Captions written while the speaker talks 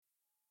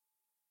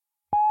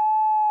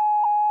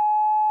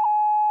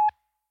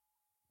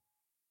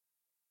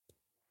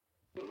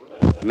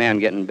A man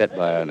getting bit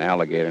by an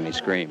alligator and he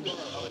screams.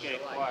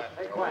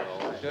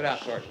 Sit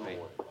out towards me.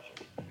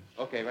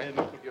 Okay, right.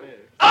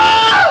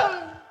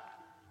 Ah!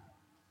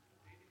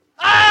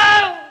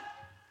 Ah!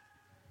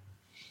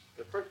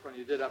 The first one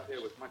you did up here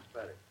was much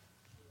better.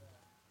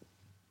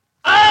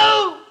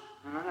 Oh!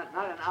 No,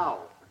 not an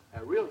owl.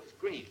 A real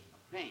scream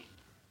of pain.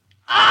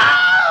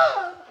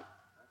 Ah!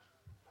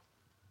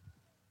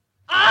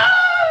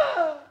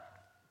 Ah!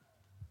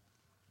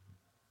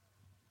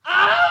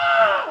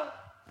 Ah!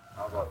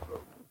 I'll go through.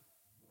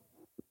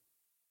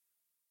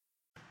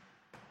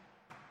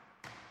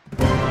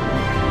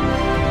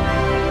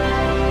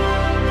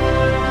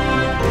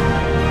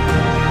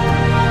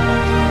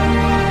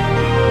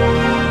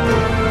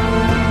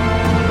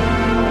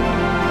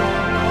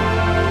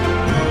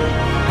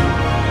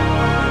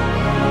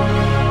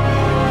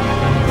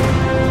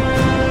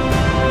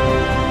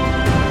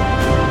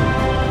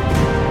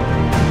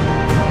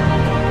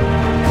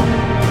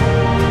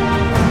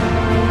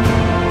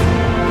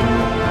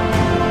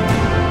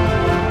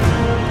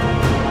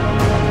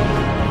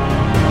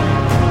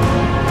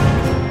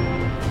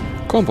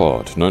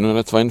 ComPod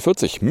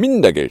 942,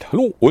 Mindergeld.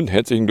 Hallo und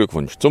herzlichen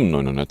Glückwunsch zum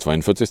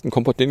 942.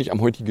 ComPod, den ich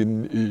am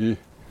heutigen,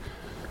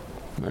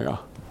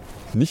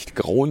 nicht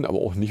grauen, aber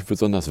auch nicht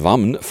besonders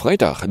warmen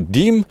Freitag,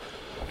 dem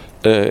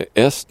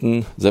 1.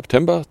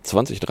 September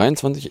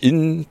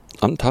 2023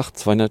 am Tag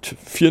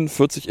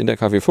 244 in der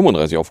KW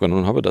 35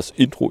 aufgenommen habe. Das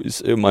Intro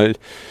ist mal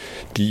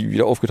die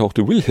wieder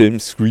aufgetauchte Wilhelm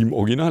Scream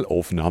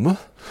Originalaufnahme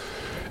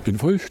in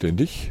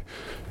vollständig.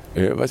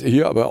 Was ihr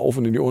hier aber auf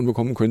und in die Ohren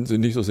bekommen könnt, sind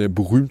nicht so sehr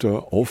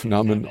berühmte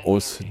Aufnahmen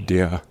aus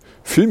der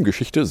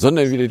Filmgeschichte,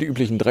 sondern wieder die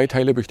üblichen 3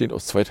 Teile, bestehend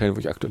aus 2 Teilen, wo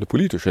ich aktuelle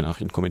politische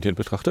Nachrichten kommentieren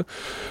betrachte,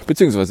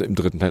 beziehungsweise im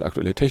 3. Teil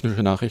aktuelle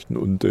technische Nachrichten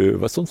und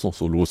was sonst noch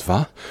so los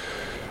war.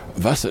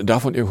 Was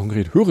davon ihr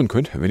konkret hören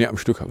könnt, wenn ihr am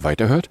Stück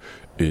weiterhört,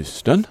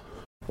 ist dann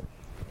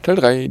Teil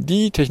 3,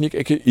 die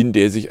Technikecke, in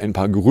der sich ein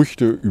paar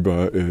Gerüchte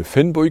über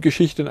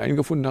Fanboy-Geschichten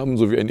eingefunden haben,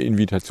 sowie eine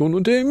Invitation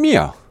und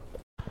mehr.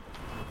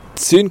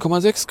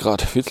 10,6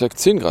 Grad, feels like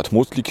 10 Grad,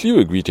 mostly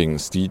clear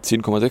greetings. Die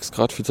 10,6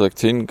 Grad, feels like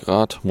 10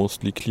 Grad,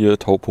 mostly clear,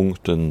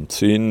 Taupunkten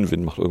 10,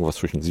 Wind macht irgendwas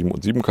zwischen 7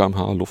 und 7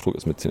 km/h, Luftdruck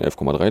ist mit 10,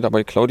 11,3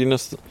 dabei,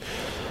 Cloudiness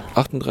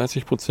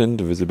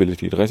 38%,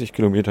 Visibility 30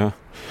 Kilometer,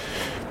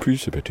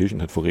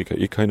 Precipitation hat vor Reka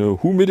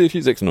keine, Humidity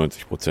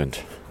 96%.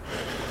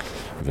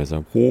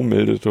 Weather Pro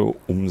meldete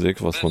um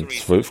 6 was von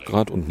 12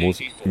 Grad und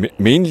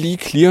mainly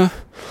clear.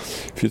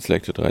 Feels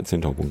like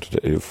 13,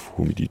 Taupunkte 11,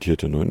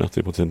 humidierte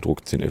 89%,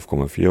 Druck 10,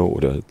 11,4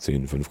 oder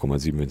 10,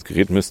 5,7, wenn das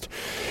Gerät misst.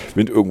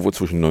 Wind irgendwo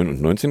zwischen 9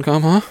 und 19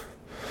 km/h.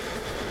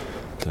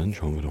 Dann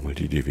schauen wir doch mal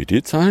die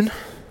DWD-Zahlen.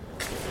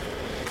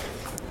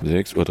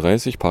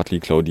 6:30 Uhr,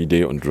 partly cloudy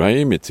day und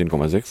dry mit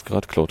 10,6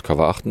 Grad, Cloud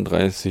Cover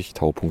 38,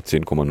 Taupunkt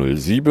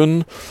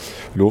 10,07,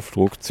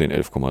 Luftdruck 10,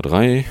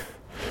 11,3.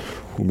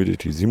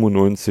 Humidity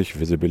 97,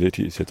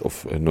 Visibility ist jetzt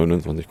auf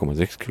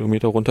 29,6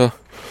 Kilometer runter.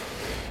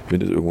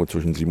 Wind ist irgendwo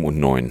zwischen 7 und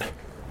 9.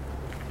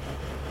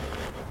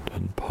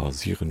 Dann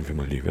parsieren wir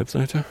mal die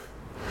Webseite,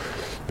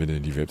 wenn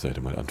er die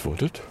Webseite mal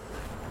antwortet.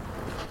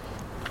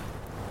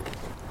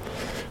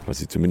 Was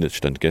sie zumindest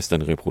Stand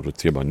gestern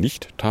reproduzierbar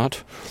nicht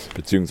tat,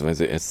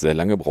 beziehungsweise erst sehr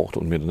lange brauchte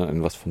und mir dann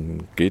etwas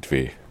von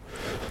Gateway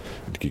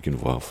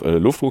entgegenwarf.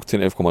 Luftdruck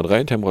 10,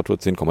 11,3, Temperatur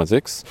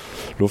 10,6,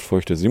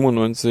 Luftfeuchte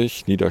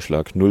 97,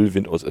 Niederschlag 0,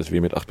 Wind aus SW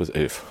mit 8 bis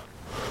 11.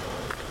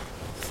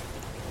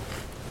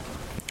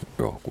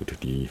 Ja gut,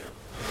 die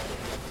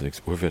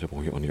 6 Uhr Werte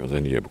brauche ich auch nicht aus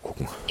der Nähe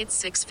begucken.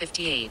 It's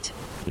 6:58.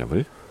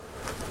 Jawohl.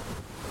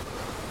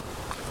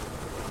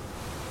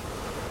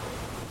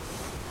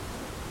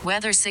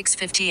 Weather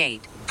 6:58.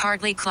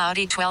 Partly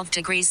cloudy 12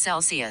 degrees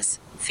Celsius.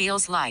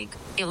 Feels like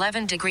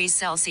 11 degrees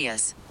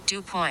Celsius.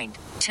 Dew point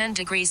 10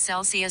 degrees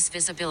Celsius.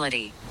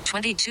 Visibility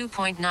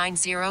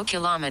 22.90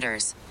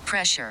 kilometers.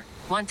 Pressure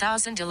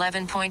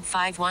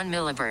 1011.51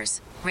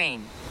 millibars.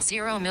 Rain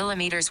 0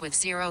 millimeters with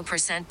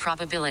 0%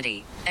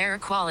 probability. Air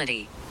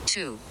quality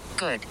 2.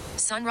 Good.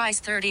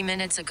 Sunrise 30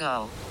 minutes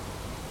ago.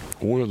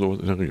 Oder sowas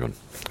in der Region.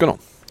 Genau.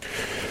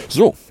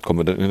 So, kommen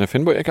wir dann in der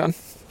Fanboy-Ecke an.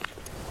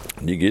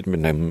 Die geht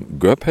mit einem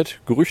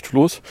Görpad-Gerücht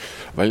los,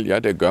 weil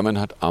ja der Görman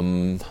hat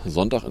am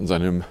Sonntag in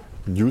seinem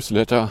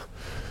Newsletter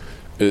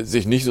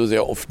sich nicht so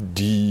sehr auf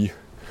die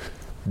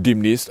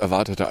demnächst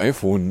erwartete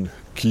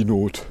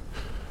iPhone-Keynote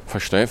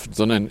versteift,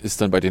 sondern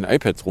ist dann bei den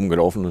iPads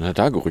rumgelaufen und hat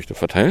da Gerüchte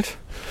verteilt.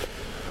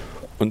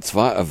 Und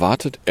zwar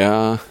erwartet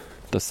er,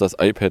 dass das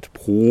iPad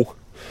Pro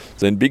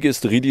sein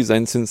biggest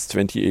redesign since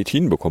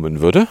 2018 bekommen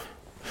würde.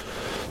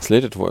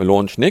 Slated for a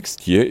launch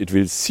next year, it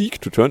will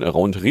seek to turn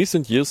around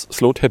recent years'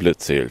 slow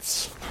tablet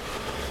sales.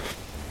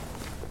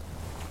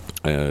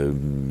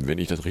 Wenn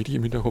ich das richtig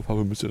im Hinterkopf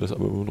habe, müsste das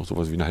aber immer noch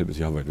sowas wie ein halbes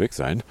Jahr weit weg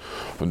sein.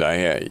 Von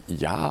daher,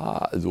 ja,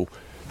 also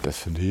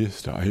das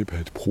nächste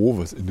iPad Pro,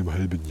 was in einem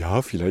halben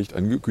Jahr vielleicht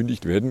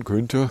angekündigt werden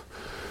könnte,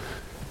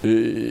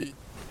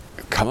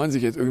 kann man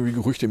sich jetzt irgendwie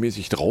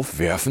gerüchtemäßig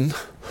draufwerfen.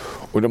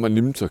 Oder man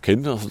nimmt zur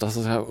Kenntnis, dass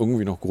es ja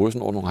irgendwie noch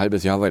Größenordnung ein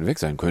halbes Jahr weit weg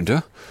sein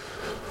könnte.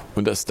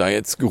 Und dass da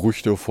jetzt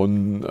Gerüchte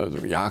von,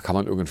 also ja, kann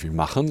man irgendwie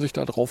machen, sich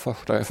da drauf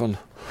versteifern.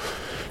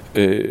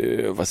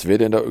 Was wäre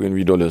denn da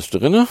irgendwie Dolles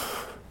drin?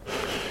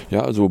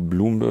 Ja, also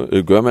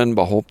Gurman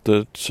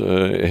behauptet,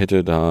 er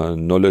hätte da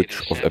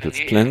Knowledge of Apple's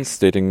plans,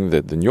 stating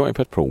that the new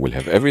iPad Pro will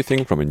have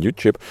everything from a new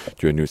chip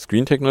to a new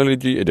screen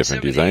technology, a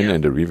different design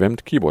and a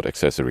revamped keyboard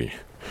accessory.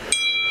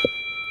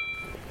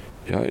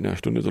 Ja, in einer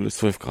Stunde soll es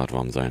 12 Grad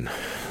warm sein.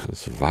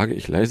 Das wage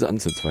ich leise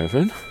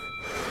anzuzweifeln.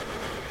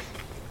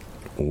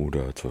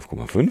 Oder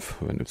 12,5,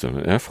 wenn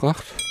YR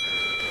fragt.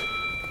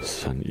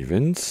 Sun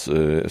Events.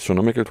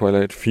 Astronomical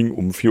Twilight fing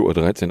um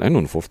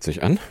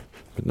 4:13:51 an.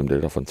 Mit einem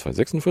Delta von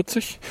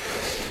 2,46.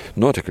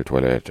 Nautical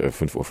Twilight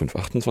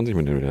 5:05:28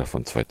 mit einem Delta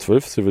von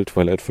 2,12. Civil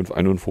Twilight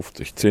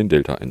 5:51:10.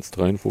 Delta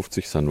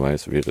 1,53.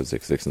 Sunrise wäre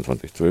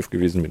 6,26:12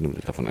 gewesen mit einem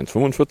Delta von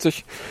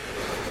 1,45.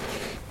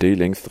 Day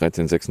Length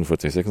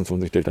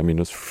 13,46:26. Delta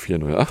minus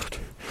 4,08.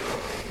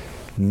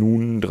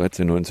 Nun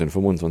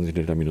 13,19:25.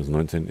 Delta minus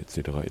 19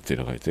 etc.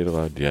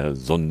 Der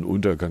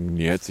Sonnenuntergang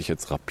nähert sich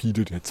jetzt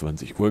rapide der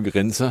 20 Uhr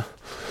Grenze,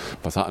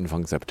 was er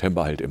Anfang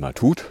September halt immer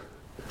tut.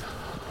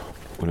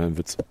 Und dann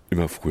wird es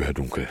immer früher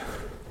dunkel.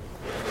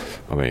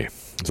 Aber hey.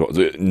 So,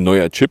 also ein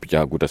neuer Chip,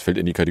 ja gut, das fällt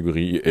in die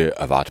Kategorie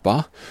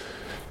erwartbar.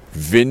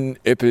 Wenn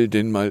Apple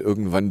denn mal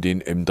irgendwann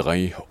den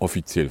M3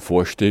 offiziell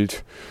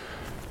vorstellt,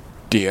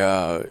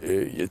 der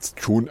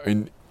jetzt schon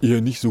ein eher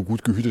nicht so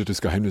gut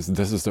gehütetes Geheimnis,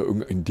 dass es da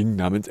irgendein Ding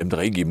namens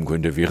M3 geben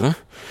könnte, wäre.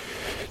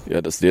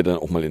 Ja, dass der dann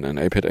auch mal in ein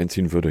iPad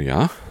einziehen würde,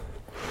 ja.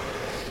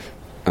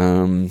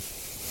 Und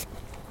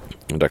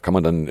da kann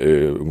man dann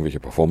irgendwelche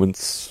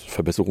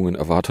Performance-Verbesserungen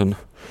erwarten.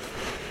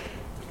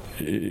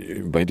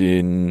 Bei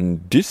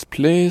den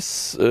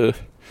Displays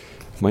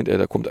meint er,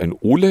 da kommt ein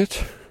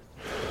OLED.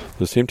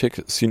 The same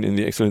tech seen in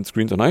the excellent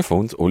screens on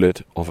iPhones,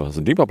 OLED offers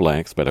deeper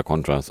blacks, better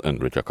contrast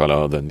and richer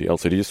color than the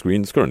LCD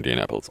screens currently in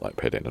Apple's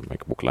iPad and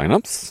MacBook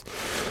lineups.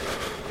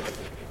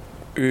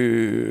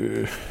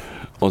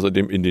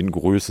 Außerdem in den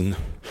Größen.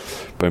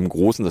 Beim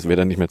Großen, das wäre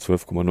dann nicht mehr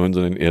 12,9,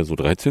 sondern eher so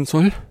 13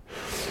 Zoll.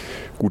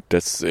 Gut,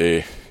 das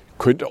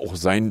könnte auch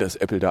sein, dass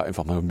Apple da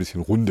einfach mal ein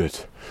bisschen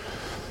rundet.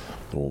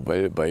 So,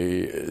 weil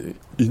bei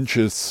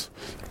Inches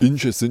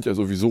sind ja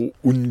sowieso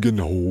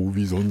ungenau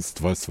wie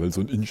sonst was, weil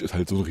so ein Inch ist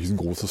halt so ein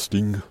riesengroßes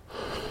Ding.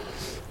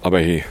 Aber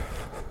hey.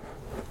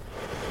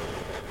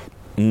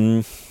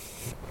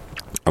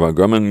 Aber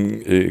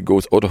Gurman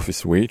goes out of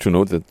his way to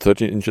note that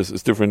 13 inches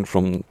is different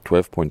from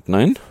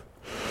 12.9.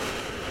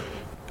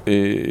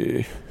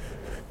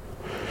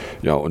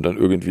 Ja, und dann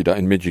irgendwie da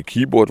ein Magic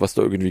Keyboard, was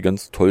da irgendwie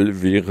ganz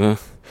toll wäre.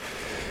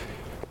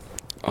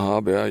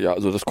 Aber ja,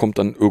 also das kommt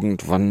dann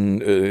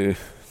irgendwann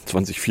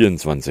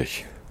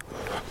 2024.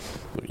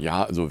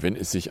 Ja, also wenn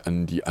es sich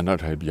an die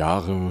 1,5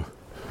 Jahre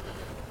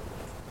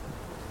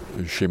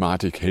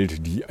Schematik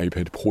hält, die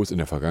iPad Pros in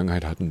der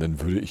Vergangenheit hatten, dann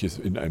würde ich es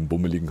in einem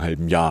bummeligen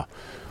halben Jahr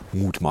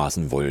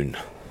mutmaßen wollen.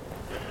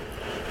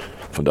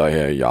 Von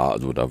daher, ja,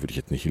 also da würde ich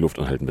jetzt nicht die Luft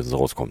anhalten, bis es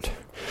rauskommt.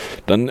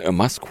 Dann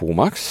Musk Pro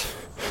Max.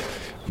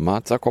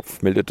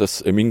 Marzakopf meldet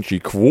das Ming-Chi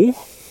Quo.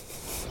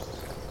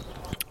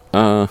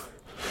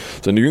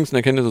 Seine jüngsten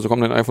Erkenntnisse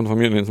kommen ein iPhone von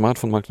mir in den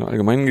Smartphone-Markt im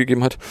Allgemeinen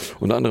gegeben hat.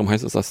 Unter anderem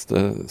heißt es, dass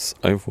das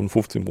iPhone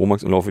 15 Pro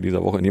Max im Laufe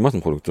dieser Woche in die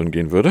Massenproduktion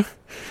gehen würde.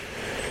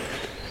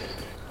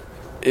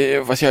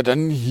 Was ja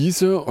dann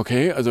hieße,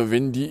 okay, also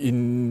wenn die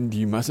in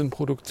die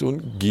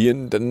Massenproduktion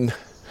gehen, dann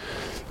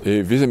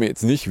wissen wir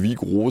jetzt nicht, wie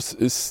groß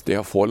ist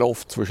der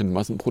Vorlauf zwischen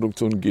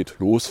Massenproduktion geht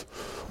los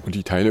und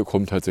die Teile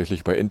kommen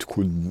tatsächlich bei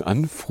Endkunden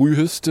an,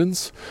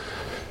 frühestens.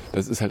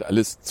 Das ist halt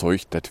alles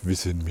Zeug, das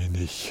wissen wir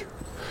nicht.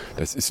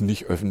 Das ist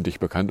nicht öffentlich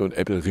bekannt und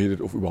Apple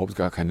redet auf überhaupt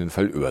gar keinen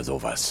Fall über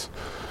sowas.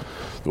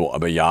 So,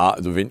 aber ja,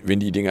 also wenn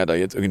die Dinger da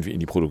jetzt irgendwie in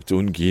die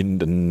Produktion gehen,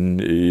 dann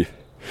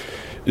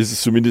ist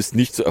es zumindest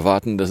nicht zu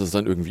erwarten, dass es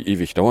dann irgendwie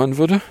ewig dauern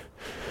würde.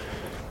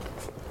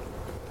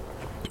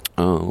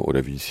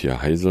 Oder wie es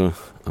hier Heise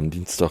am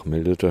Dienstag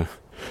meldete,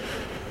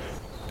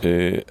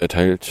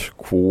 erteilt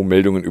Quo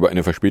Meldungen über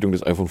eine Verspätung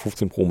des iPhone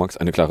 15 Pro Max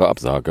eine klare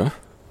Absage.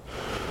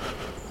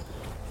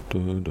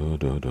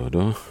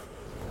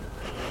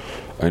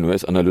 Ein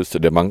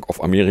US-Analyst der Bank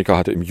of America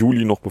hatte im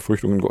Juli noch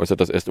Befürchtungen geäußert,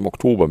 dass erst im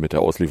Oktober mit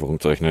der Auslieferung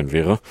zu rechnen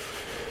wäre.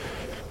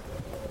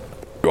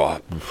 Ja,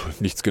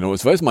 nichts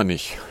Genaues weiß man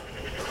nicht.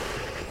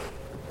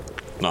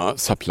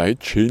 Supply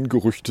Chain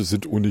Gerüchte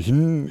sind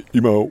ohnehin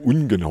immer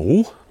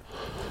ungenau.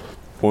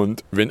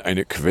 Und wenn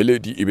eine Quelle,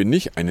 die eben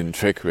nicht einen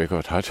Track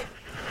Record hat,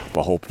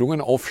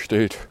 Behauptungen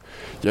aufstellt,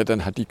 ja,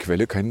 dann hat die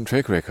Quelle keinen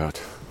Track Record.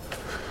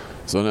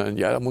 Sondern,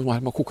 ja, da muss man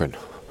halt mal gucken.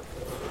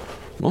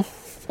 No?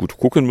 Gut,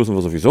 gucken müssen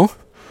wir sowieso.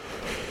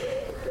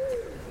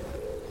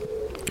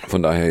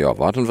 Von daher, ja,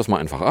 warten wir es mal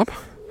einfach ab.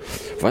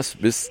 Was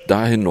bis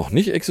dahin noch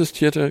nicht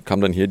existierte,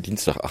 kam dann hier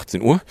Dienstag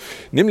 18 Uhr,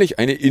 nämlich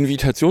eine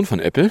Invitation von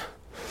Apple.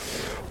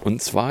 Und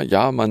zwar,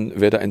 ja, man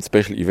werde ein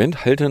Special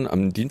Event halten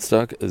am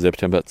Dienstag,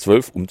 September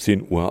 12 um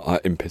 10 Uhr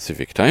AM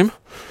Pacific Time.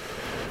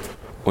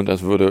 Und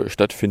das würde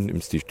stattfinden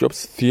im Steve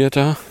Jobs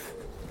Theater.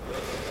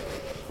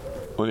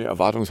 Und die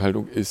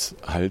Erwartungshaltung ist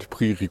halt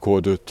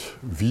pre-recorded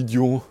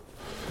Video,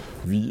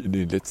 wie in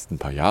den letzten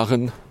paar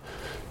Jahren.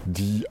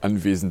 Die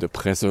anwesende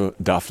Presse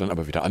darf dann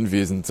aber wieder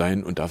anwesend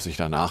sein und darf sich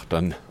danach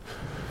dann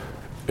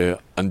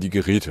an die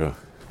Geräte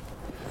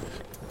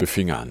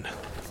befingern.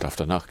 Darf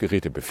danach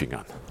Geräte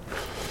befingern.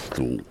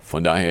 So,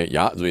 von daher,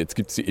 ja, also jetzt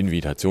gibt es die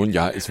Invitation.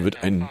 Ja, es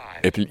wird ein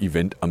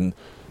Apple-Event am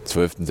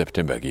 12.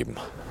 September geben.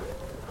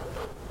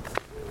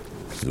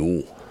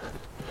 So,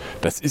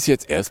 das ist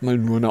jetzt erstmal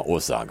nur eine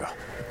Aussage.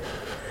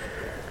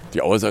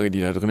 Die Aussage,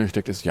 die da drin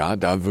steckt, ist, ja,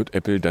 da wird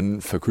Apple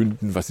dann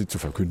verkünden, was sie zu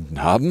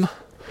verkünden haben.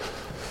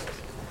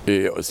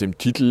 Aus dem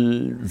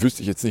Titel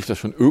wüsste ich jetzt nicht, dass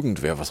schon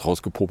irgendwer was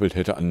rausgepopelt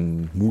hätte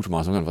an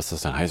Mutmaßungen, was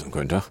das dann heißen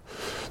könnte.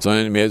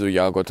 Sondern mehr so,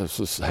 ja Gott, das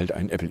ist halt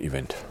ein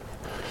Apple-Event.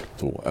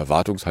 So,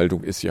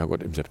 Erwartungshaltung ist, ja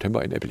Gott, im September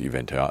ein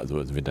Apple-Event. Ja.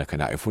 Also wenn da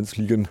keine iPhones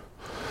liegen,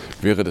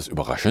 wäre das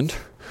überraschend.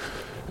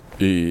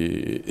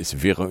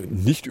 Es wäre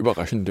nicht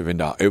überraschend, wenn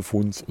da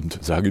iPhones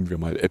und sagen wir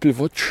mal Apple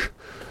Watch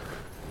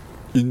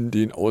in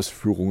den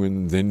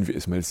Ausführungen, nennen wir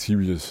es mal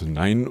Series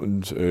 9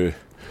 und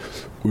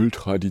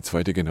Ultra, die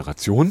zweite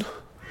Generation,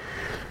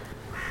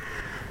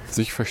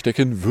 sich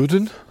verstecken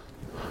würden.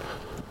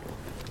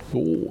 So,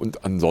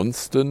 und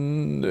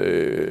ansonsten,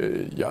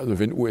 ja, also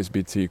wenn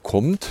USB-C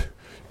kommt,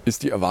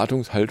 ist die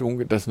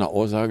Erwartungshaltung, dass eine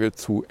Aussage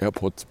zu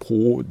AirPods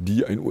Pro,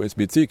 die ein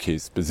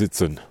USB-C-Case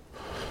besitzen,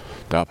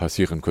 da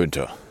passieren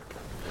könnte.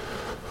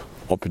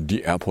 Ob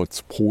die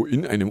AirPods Pro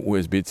in einem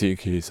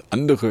USB-C-Case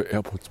andere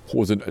AirPods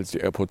Pro sind als die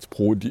AirPods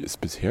Pro, die es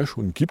bisher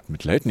schon gibt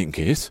mit Lightning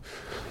Case,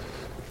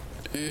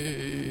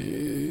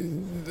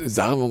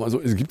 sagen wir mal so,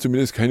 es gibt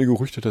zumindest keine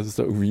Gerüchte, dass es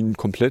da irgendwie eine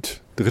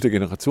komplett dritte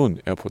Generation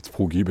AirPods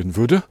Pro geben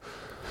würde.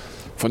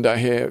 Von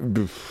daher,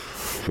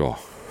 ja.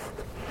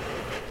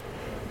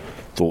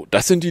 So,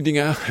 das sind die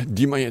Dinge,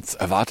 die man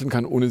jetzt erwarten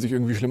kann, ohne sich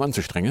irgendwie schlimm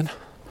anzustrengen.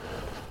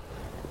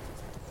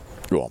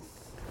 Ja.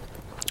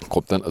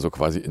 Kommt dann also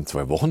quasi in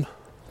 2 Wochen.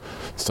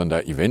 Ist dann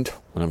da Event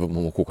und dann wird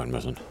man mal gucken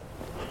müssen,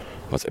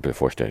 was Apple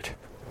vorstellt.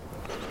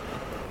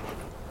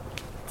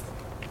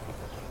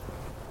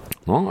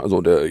 Ja,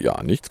 also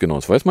nichts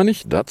Genaues weiß man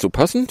nicht. Dazu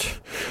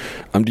passend,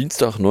 am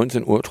Dienstag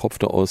 19 Uhr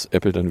tropfte aus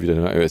Apple dann wieder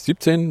eine iOS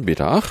 17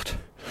 Beta 8,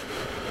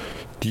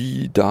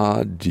 die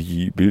da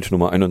die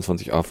Bildnummer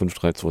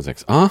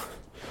 21A5326A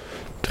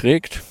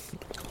trägt.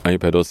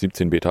 iPadOS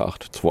 17 Beta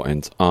 8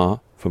 21A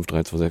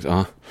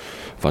 5326A,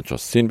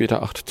 WatchOS 10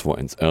 Beta 8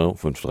 21R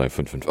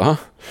 5355A,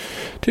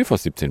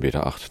 tvOS 17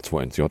 Beta 8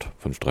 21J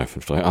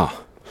 5353A.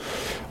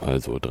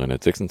 Also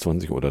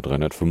 326 oder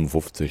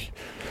 355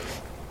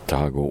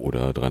 Tage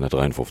oder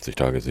 353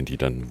 Tage sind die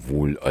dann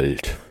wohl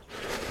alt.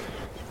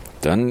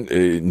 Dann,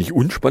 nicht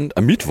unspannend,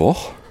 am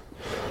Mittwoch,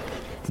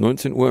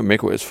 19 Uhr,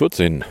 macOS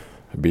 14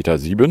 Beta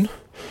 7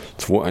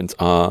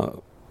 21A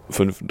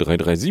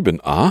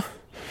 5337A,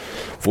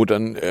 wo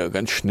dann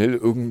ganz schnell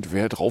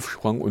irgendwer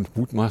draufsprang und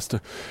mutmaßte,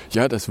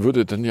 ja, das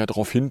würde dann ja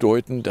darauf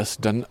hindeuten, dass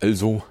dann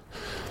also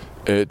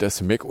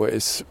das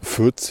macOS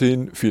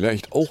 14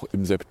 vielleicht auch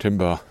im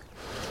September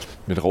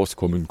mit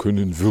rauskommen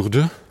können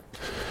würde.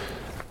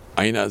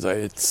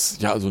 Einerseits,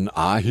 ja, so ein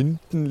A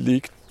hinten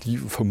legt die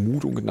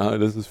Vermutung nahe,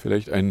 dass es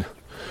vielleicht ein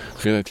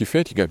relativ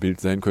fertiger Bild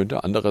sein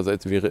könnte.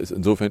 Andererseits wäre es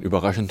insofern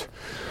überraschend,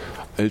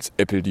 als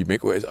Apple die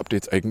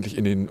macOS-Updates eigentlich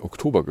in den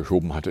Oktober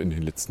geschoben hatte in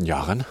den letzten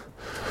Jahren.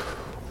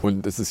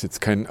 Und dass es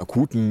jetzt keinen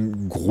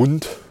akuten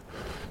Grund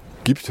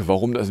gibt,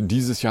 warum das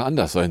dieses Jahr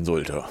anders sein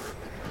sollte.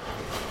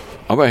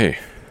 Aber hey.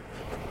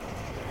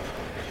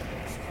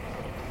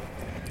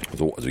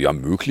 So, also ja,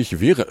 möglich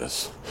wäre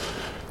es.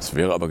 Es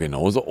wäre aber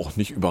genauso auch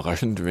nicht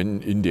überraschend,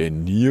 wenn in der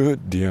Nähe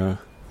der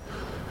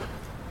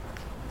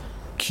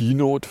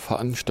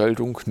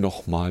Keynote-Veranstaltung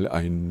nochmal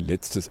ein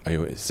letztes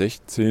iOS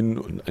 16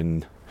 und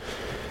ein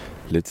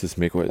letztes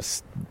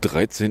macOS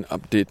 13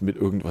 Update mit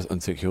irgendwas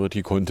an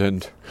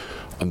Security-Content,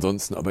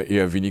 ansonsten aber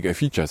eher weniger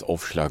Features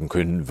aufschlagen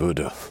können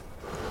würde.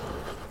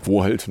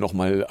 Wo halt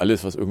nochmal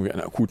alles, was irgendwie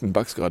an akuten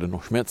Bugs gerade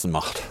noch Schmerzen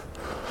macht,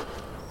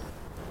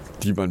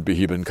 die man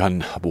beheben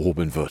kann,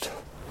 behoben wird.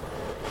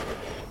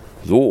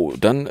 So,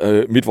 dann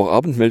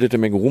Mittwochabend meldete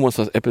Meg Rumors,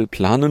 dass Apple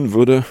planen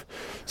würde,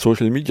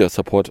 Social Media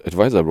Support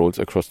Advisor Roles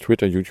across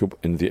Twitter, YouTube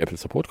in the Apple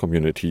Support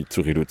Community zu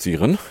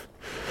reduzieren.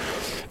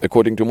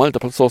 According to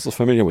multiple sources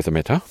familiar with the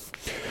matter,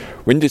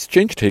 when this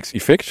change takes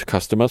effect,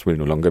 customers will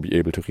no longer be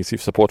able to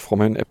receive support from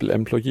an Apple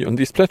employee on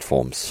these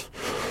platforms.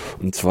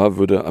 Und zwar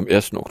würde am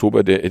 1.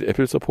 Oktober der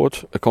Apple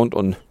Support Account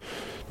on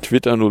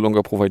Twitter no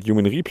longer provide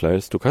human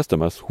replies to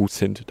customers who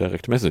send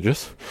direct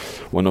messages,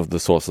 one of the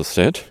sources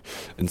said.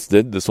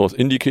 Instead, the source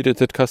indicated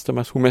that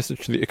customers who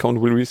message the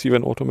account will receive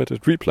an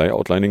automated reply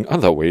outlining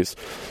other ways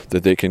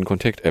that they can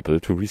contact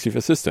Apple to receive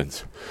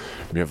assistance.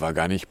 Mir war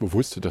gar nicht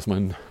bewusst, dass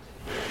man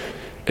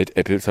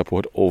Apple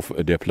Support auf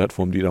der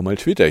Plattform, die da mal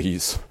Twitter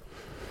hieß,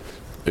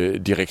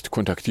 direkt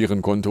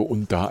kontaktieren konnte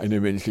und da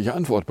eine menschliche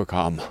Antwort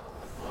bekam.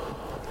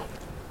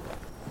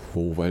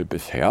 So, weil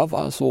bisher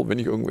war es so, wenn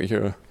ich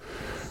irgendwelche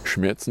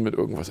Schmerzen mit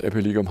irgendwas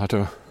Apple-igem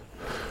hatte,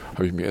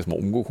 habe ich mir erstmal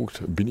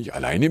umgeguckt, bin ich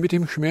alleine mit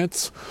dem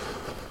Schmerz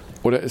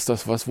oder ist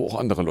das was, wo auch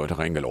andere Leute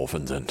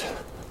reingelaufen sind?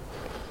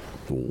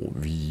 So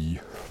wie,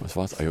 was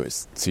war es,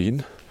 iOS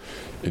 10?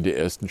 In der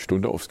ersten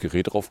Stunde aufs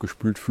Gerät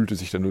draufgespült, fühlte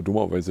sich dann nur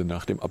dummerweise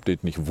nach dem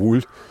Update nicht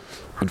wohl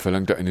und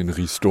verlangte einen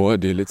Restore,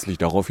 der letztlich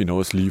darauf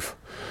hinaus lief,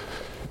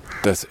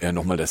 dass er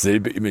nochmal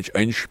dasselbe Image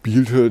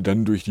einspielte,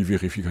 dann durch die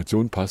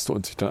Verifikation passte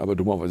und sich dann aber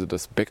dummerweise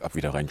das Backup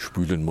wieder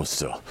reinspülen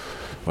musste,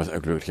 was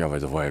er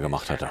glücklicherweise vorher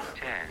gemacht hatte.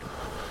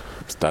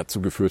 Was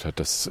dazu geführt hat,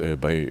 dass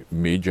bei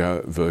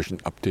Major Version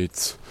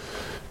Updates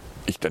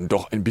ich dann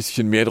doch ein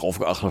bisschen mehr drauf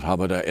geachtet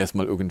habe, da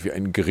erstmal irgendwie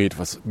ein Gerät,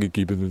 was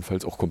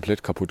gegebenenfalls auch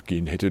komplett kaputt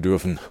gehen hätte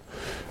dürfen,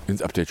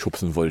 ins Update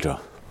schubsen wollte.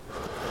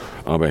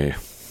 Aber hey.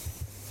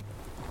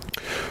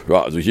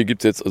 Ja, also hier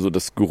gibt es jetzt also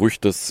das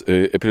Gerücht, dass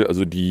Apple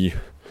also die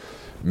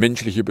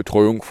menschliche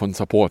Betreuung von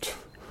Support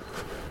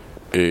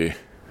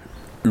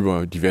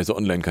über diverse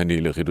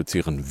Online-Kanäle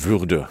reduzieren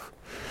würde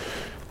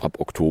ab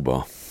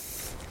Oktober.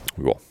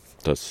 Ja,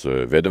 das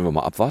werden wir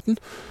mal abwarten.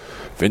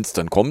 Wenn es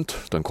dann kommt,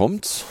 dann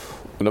kommt's.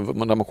 Und dann wird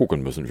man da mal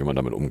gucken müssen, wie man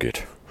damit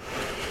umgeht.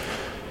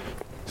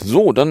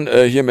 So, dann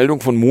hier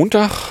Meldung von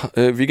Montag.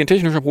 Wegen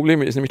technischer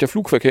Probleme ist nämlich der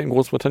Flugverkehr in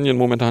Großbritannien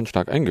momentan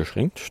stark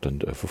eingeschränkt.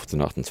 Stand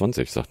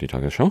 15.28, sagt die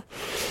Tagesschau.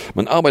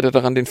 Man arbeitet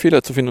daran, den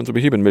Fehler zu finden und zu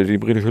beheben, meldet die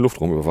britische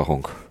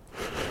Luftraumüberwachung.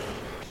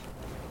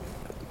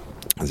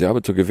 Sie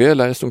habe zur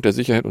Gewährleistung der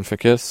Sicherheit und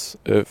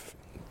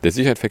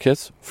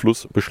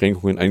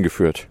Verkehrsflussbeschränkungen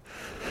eingeführt.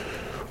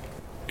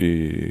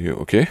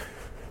 Okay.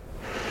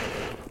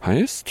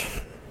 Heißt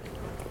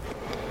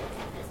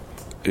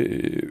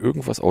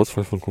irgendwas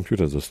Ausfall von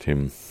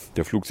Computersystemen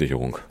der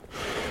Flugsicherung.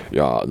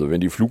 Ja, also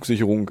wenn die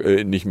Flugsicherung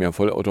nicht mehr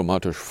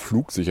vollautomatisch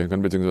flugsichern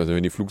kann, beziehungsweise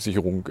wenn die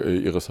Flugsicherung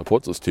ihre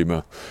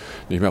Supportsysteme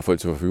nicht mehr voll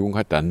zur Verfügung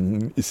hat,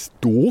 dann ist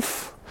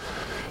doof.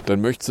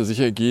 Dann möchtest du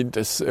sicher gehen,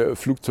 dass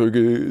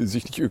Flugzeuge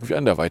sich nicht irgendwie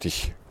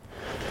anderweitig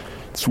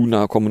zu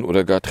nahe kommen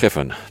oder gar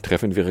treffen.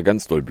 Treffen wäre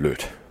ganz doll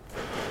blöd.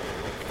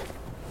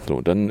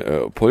 So, dann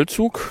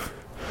Polzug,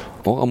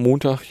 auch am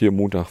Montag, hier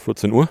Montag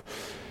 14 Uhr,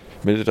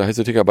 meldete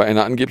heiße Ticker bei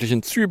einer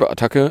angeblichen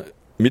Cyberattacke,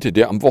 mit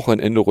der am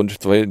Wochenende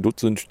rund 2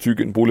 Dutzend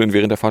Züge in Polen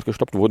während der Fahrt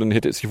gestoppt wurden,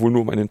 hätte es sich wohl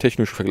nur um einen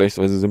technisch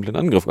vergleichsweise simplen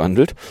Angriff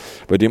gehandelt,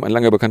 bei dem ein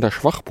lange bekannter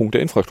Schwachpunkt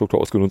der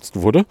Infrastruktur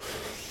ausgenutzt wurde,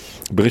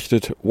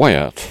 berichtet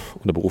Wired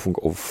unter Berufung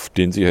auf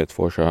den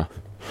Sicherheitsforscher,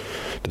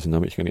 dessen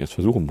Name ich gar nicht erst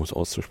versuchen muss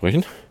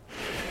auszusprechen.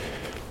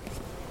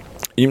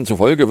 Ihm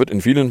zufolge wird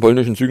in vielen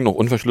polnischen Zügen noch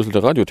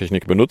unverschlüsselte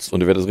Radiotechnik benutzt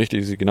und wer das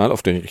richtige Signal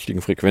auf der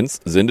richtigen Frequenz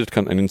sendet,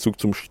 kann einen Zug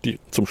zum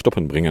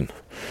Stoppen bringen.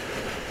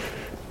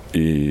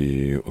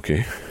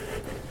 Okay.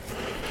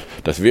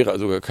 Das wäre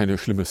also gar keine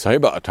schlimme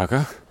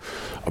Cyberattacke,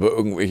 aber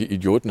irgendwelche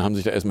Idioten haben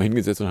sich da erstmal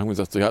hingesetzt und haben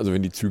gesagt, so, ja, also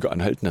wenn die Züge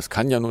anhalten, das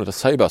kann ja nur das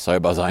Cyber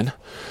sein.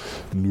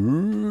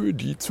 Nö,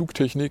 die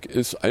Zugtechnik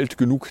ist alt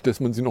genug,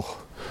 dass man sie noch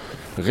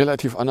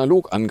relativ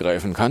analog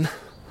angreifen kann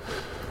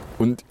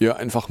und ihr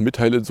einfach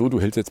mitteilt, so, du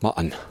hältst jetzt mal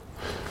an.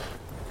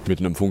 Mit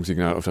einem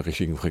Funksignal auf der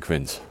richtigen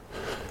Frequenz.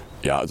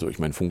 Ja, also ich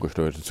meine,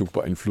 funkgesteuerte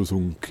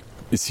Zugbeeinflussung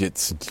ist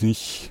jetzt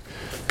nicht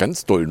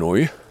ganz doll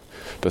neu.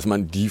 Dass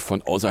man die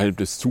von außerhalb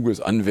des Zuges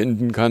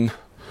anwenden kann,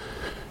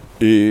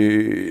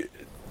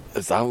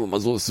 sagen wir mal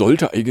so, es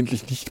sollte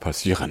eigentlich nicht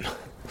passieren.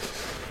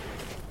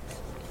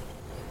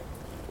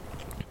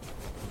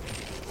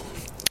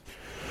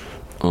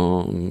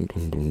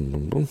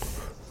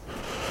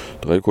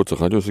 Drei kurze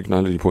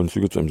Radiosignale, die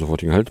Polenzüge zu einem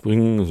sofortigen Halt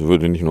bringen. Es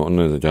würde nicht nur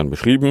online seit Jahren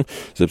beschrieben.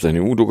 Selbst ein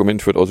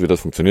EU-Dokument führt aus, wie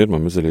das funktioniert.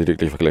 Man müsse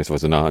lediglich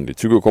vergleichsweise nah an die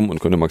Züge kommen und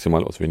könne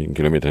maximal aus wenigen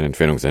Kilometern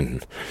Entfernung senden.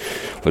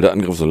 Weil der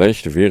Angriff so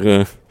leicht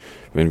wäre,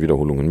 wären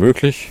Wiederholungen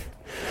möglich.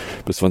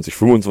 Bis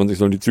 2025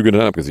 sollen die Züge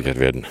dann abgesichert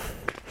werden.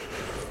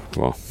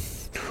 Wow.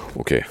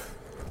 Okay.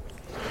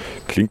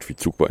 Klingt wie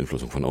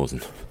Zugbeeinflussung von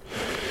außen.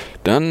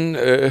 Dann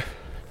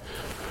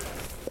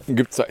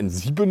gibt es da ein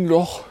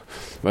 7-Loch,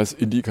 was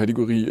in die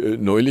Kategorie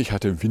neulich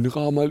hatte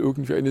WinRAR mal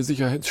irgendwie eine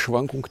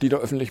Sicherheitsschwankung, die da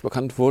öffentlich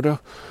bekannt wurde.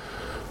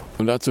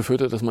 Und dazu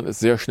führte, dass man es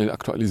sehr schnell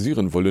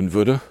aktualisieren wollen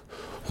würde.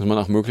 Dass man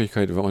nach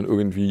Möglichkeit, wenn man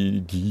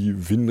irgendwie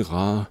die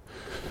WinRAR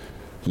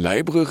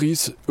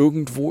Libraries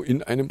irgendwo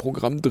in einem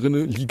Programm drin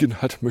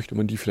liegen hat, möchte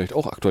man die vielleicht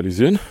auch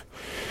aktualisieren.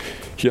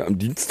 Hier am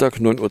Dienstag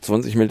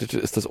 9.20 Uhr meldete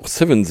es, dass auch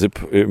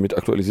 7-Zip mit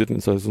aktualisierten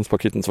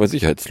Installationspaketen 2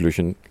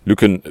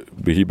 Sicherheitslücken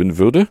beheben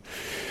würde,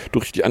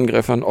 durch die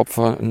Angreifer und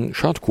Opfer einen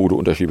Schadcode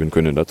unterschieben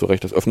können. Dazu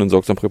reicht das Öffnen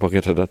sorgsam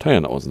präparierter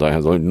Dateien aus.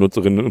 Daher sollen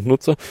Nutzerinnen und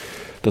Nutzer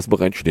das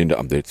bereitstehende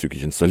Update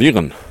zügig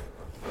installieren.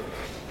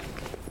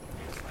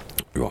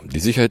 Ja, die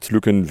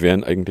Sicherheitslücken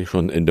wären eigentlich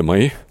schon Ende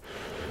Mai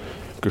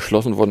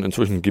geschlossen worden.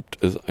 Inzwischen gibt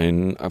es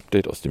ein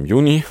Update aus dem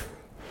Juni,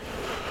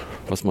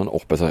 was man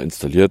auch besser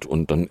installiert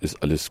und dann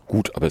ist alles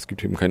gut. Aber es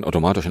gibt eben keinen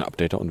automatischen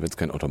Updater und wenn es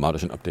keinen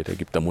automatischen Updater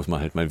gibt, dann muss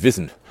man halt mal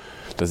wissen,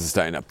 dass es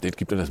da ein Update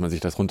gibt und dass man sich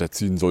das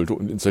runterziehen sollte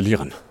und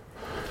installieren.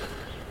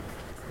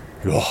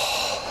 Ja.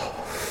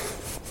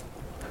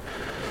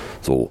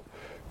 So,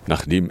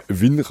 nachdem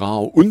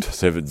WinRAR und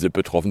 7-Zip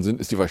betroffen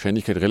sind, ist die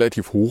Wahrscheinlichkeit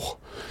relativ hoch,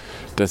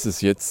 dass es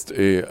jetzt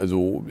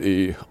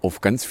auf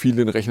ganz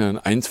vielen Rechnern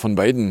eins von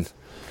beiden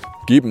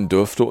geben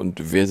dürfte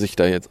und wer sich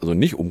da jetzt also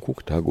nicht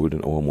umguckt, da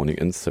Golden Hour Morning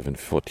Ends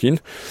 714,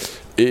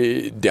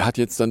 der hat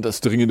jetzt dann das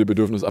dringende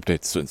Bedürfnis,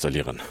 Updates zu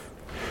installieren.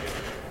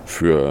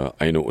 Für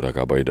eine oder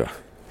gar beide.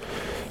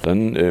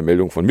 Dann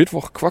Meldung von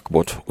Mittwoch,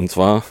 Quackbot. Und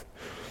zwar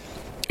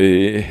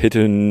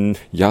hätten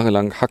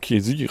jahrelang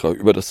Hackisierer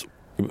über das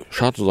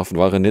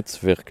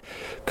Schadsoftware-Netzwerk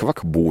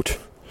Quackbot.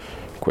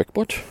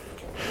 Quackbot?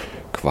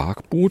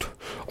 Quarkboot?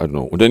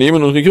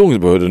 Unternehmen und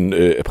Regierungsbehörden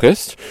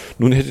erpresst.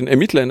 Nun hätten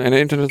Ermittler in einer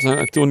internationalen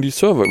Aktion die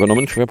Server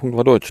übernommen. Schwerpunkt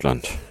war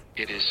Deutschland.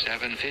 It is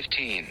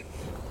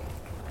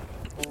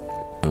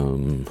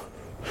 7:15.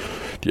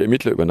 Die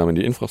Ermittler übernahmen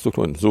die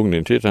Infrastruktur und entzogen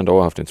den Tätern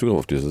dauerhaft den Zugriff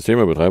auf die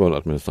Systeme. Betreiber und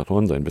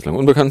Administratoren seien bislang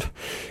unbekannt.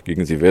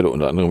 Gegen sie werde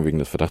unter anderem wegen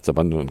des Verdachts der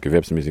Bande und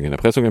gewerbsmäßigen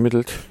Erpressung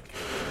ermittelt.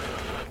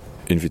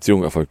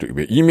 Infizierung erfolgte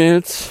über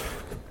E-Mails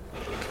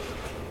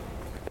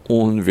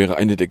und wäre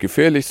eine der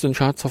gefährlichsten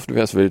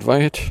Schadsoftwares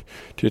weltweit.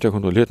 Täter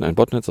kontrollierten ein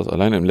Botnetz, das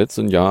alleine im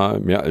letzten Jahr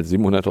mehr als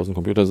 700.000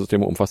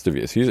 Computersysteme umfasste,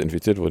 wie es hieß.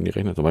 Infiziert wurden die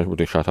Rechner zum Beispiel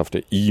durch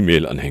schadhafte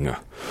E-Mail-Anhänger.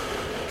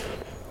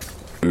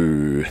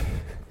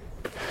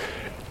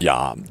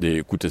 Ja,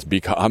 gut, das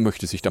BKA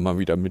möchte sich da mal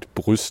wieder mit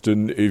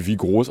brüsten, wie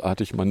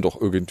großartig man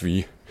doch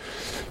irgendwie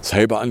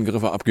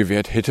Cyberangriffe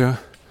abgewehrt hätte.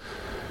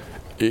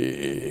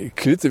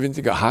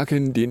 Klitzewinziger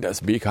Haken, den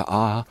das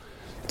BKA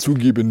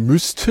zugeben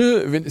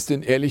müsste, wenn es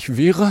denn ehrlich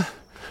wäre.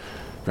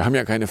 Wir haben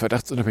ja keine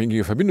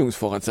verdachtsunabhängige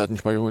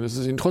Verbindungsvorratsdatenspeicherung. Es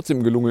ist ihnen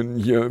trotzdem gelungen,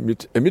 hier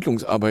mit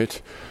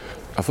Ermittlungsarbeit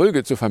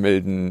Erfolge zu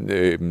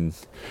vermelden.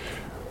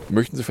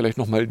 Möchten Sie vielleicht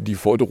nochmal die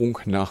Forderung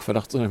nach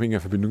verdachtsunabhängiger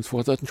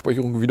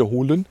Verbindungsvorratsdatenspeicherung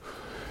wiederholen,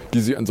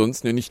 die Sie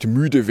ansonsten ja nicht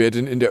müde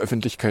werden, in der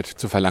Öffentlichkeit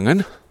zu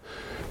verlangen?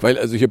 Weil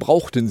also hier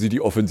brauchten Sie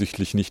die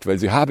offensichtlich nicht, weil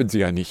Sie haben sie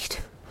ja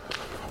nicht.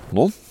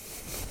 No?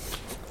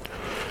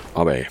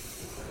 Aber hey.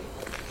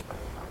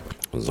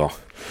 So.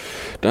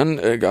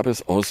 Dann gab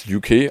es aus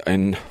UK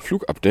ein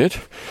Flugupdate.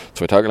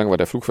 2 Tage lang war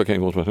der Flugverkehr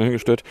in Großbritannien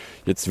gestört.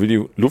 Jetzt will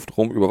die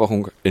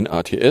Luftraumüberwachung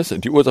NATS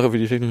die Ursache für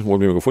die technischen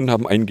Probleme gefunden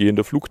haben.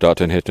 Eingehende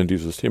Flugdaten hätten die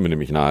Systeme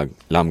nämlich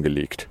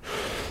lahmgelegt.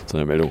 Das ist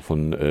eine Meldung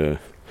von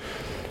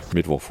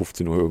Mittwoch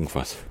 15 Uhr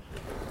irgendwas.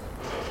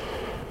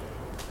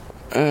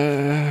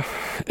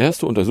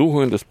 Erste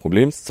Untersuchungen des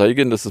Problems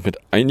zeigen, dass es mit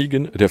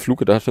einigen der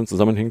Flugdaten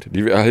zusammenhängt,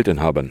 die wir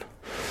erhalten haben,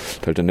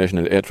 teilte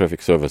National Air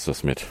Traffic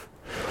Services mit.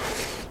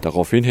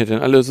 Daraufhin hätten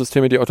alle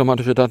Systeme die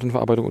automatische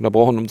Datenverarbeitung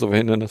unterbrochen, um zu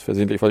verhindern, dass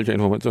versehentlich falsche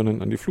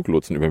Informationen an die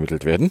Fluglotsen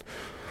übermittelt werden.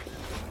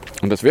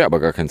 Und das wäre aber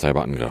gar kein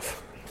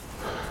Cyberangriff.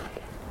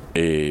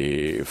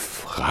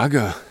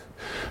 Frage.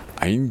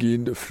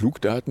 Eingehende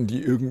Flugdaten,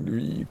 die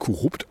irgendwie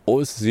korrupt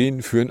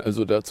aussehen, führen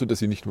also dazu, dass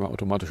sie nicht mehr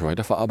automatisch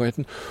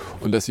weiterverarbeiten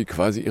und dass sie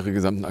quasi ihre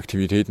gesamten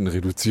Aktivitäten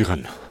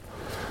reduzieren.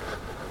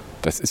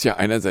 Das ist ja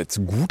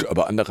einerseits gut,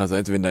 aber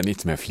andererseits, wenn da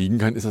nichts mehr fliegen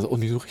kann, ist das auch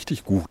nicht so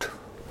richtig gut.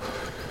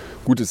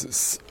 Gut, es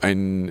ist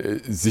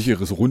ein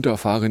sicheres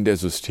Runterfahren der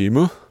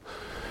Systeme.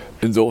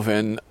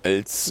 Insofern,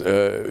 als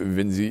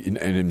wenn sie in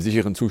einem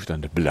sicheren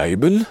Zustand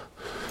bleiben,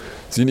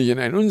 sie nicht in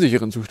einen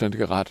unsicheren Zustand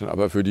geraten,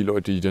 aber für die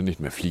Leute, die dann nicht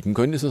mehr fliegen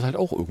können, ist das halt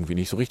auch irgendwie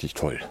nicht so richtig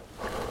toll.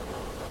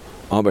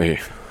 Aber hey,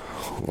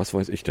 was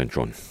weiß ich denn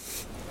schon?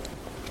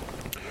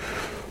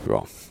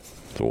 Ja,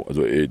 so,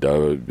 also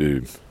da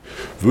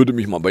würde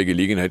mich mal bei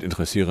Gelegenheit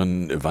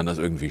interessieren, waren das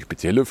irgendwie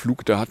spezielle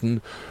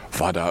Flugdaten?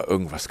 War da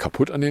irgendwas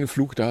kaputt an den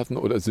Flugdaten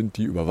oder sind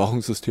die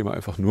Überwachungssysteme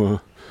einfach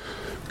nur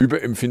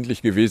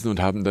überempfindlich gewesen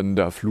und haben dann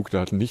da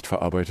Flugdaten nicht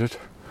verarbeitet,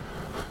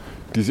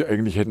 die sie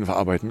eigentlich hätten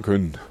verarbeiten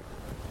können?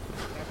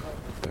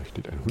 Da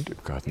steht ein Hund im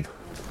Garten.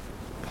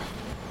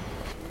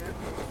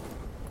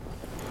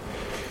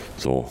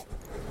 So.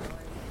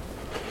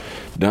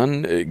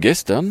 Dann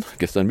gestern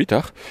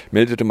Mittag,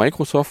 meldete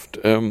Microsoft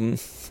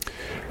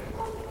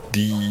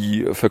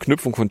die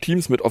Verknüpfung von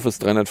Teams mit Office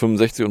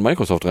 365 und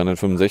Microsoft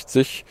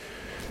 365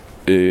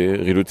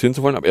 reduzieren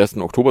zu wollen. Ab 1.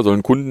 Oktober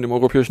sollen Kunden im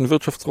europäischen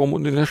Wirtschaftsraum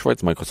und in der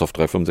Schweiz Microsoft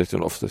 365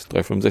 und Office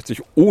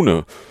 365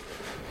 ohne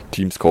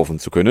Teams kaufen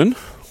zu können.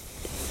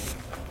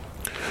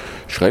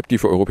 Schreibt die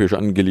für europäische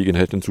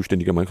Angelegenheiten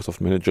zuständige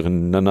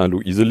Microsoft-Managerin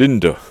Nana-Luise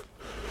Linde.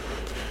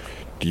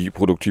 Die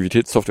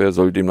Produktivitätssoftware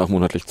soll demnach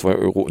monatlich 2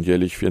 Euro und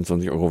jährlich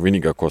 24 Euro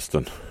weniger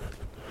kosten.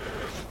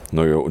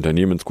 Neue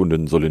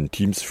Unternehmenskunden sollen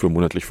Teams für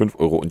monatlich 5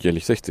 Euro und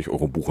jährlich 60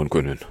 Euro buchen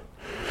können.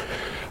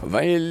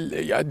 Weil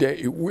ja der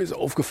EU ist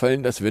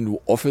aufgefallen, dass wenn du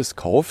Office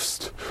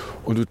kaufst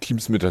und du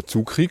Teams mit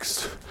dazu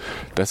kriegst,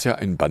 das ja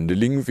ein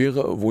Bundling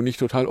wäre, wo nicht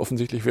total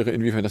offensichtlich wäre,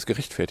 inwiefern das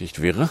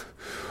gerechtfertigt wäre.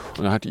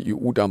 Und dann hat die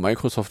EU da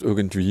Microsoft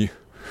irgendwie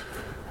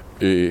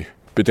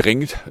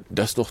bedrängt,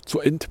 das doch zu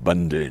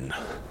entbundeln.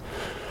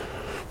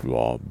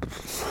 Ja,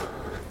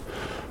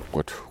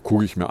 Gott,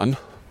 gucke ich mir an.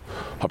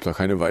 Hab da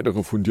keine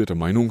weitere fundierte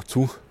Meinung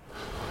zu.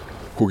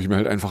 Gucke ich mir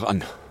halt einfach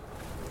an.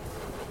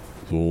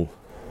 So.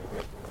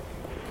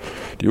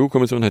 Die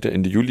EU-Kommission hatte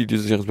Ende Juli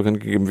dieses Jahres bekannt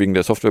gegeben, wegen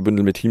der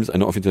Softwarebündel mit Teams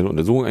eine offizielle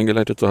Untersuchung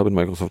eingeleitet zu haben.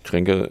 Microsoft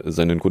schränke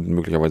seinen Kunden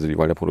möglicherweise die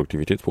Wahl der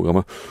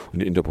Produktivitätsprogramme und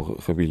die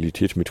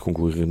Interoperabilität mit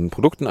konkurrierenden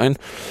Produkten ein.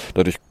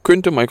 Dadurch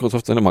könnte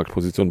Microsoft seine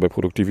Marktposition bei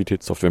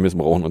Produktivitätssoftware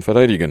missbrauchen und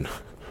verteidigen.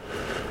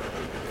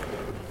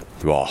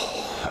 Ja,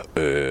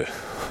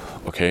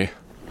 okay.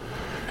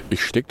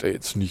 Ich stecke da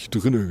jetzt nicht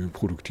drin in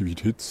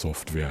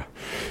Produktivitätssoftware.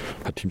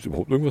 Hat Teams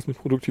überhaupt irgendwas mit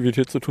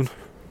Produktivität zu tun?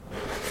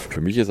 Für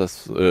mich ist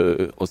das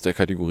aus der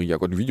Kategorie ja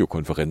Gott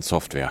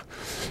Videokonferenzsoftware.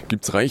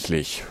 Gibt's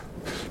reichlich.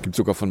 Gibt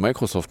sogar von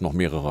Microsoft noch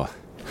mehrere.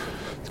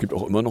 Es gibt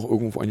auch immer noch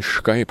irgendwo ein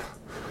Skype.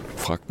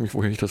 Fragt mich,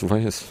 woher ich das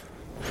weiß.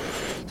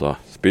 So,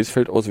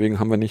 Space-Feldauswegen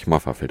haben wir nicht,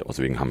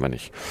 Maffa-Feldauswegen haben wir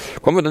nicht.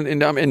 Kommen wir dann in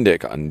der am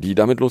Ende-Ecke an, die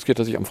damit losgeht,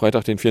 dass ich am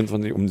Freitag den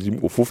 24 um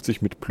 7.50 Uhr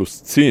mit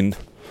plus 10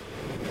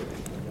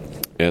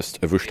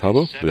 erst erwischt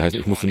habe. Das heißt,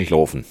 ich musste nicht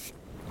laufen.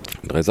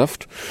 3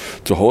 Saft.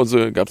 Zu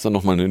Hause gab es dann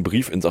nochmal einen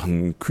Brief in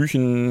Sachen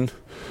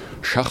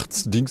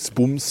Küchenschachts,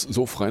 Dingsbums,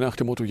 so frei nach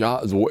dem Motto, ja,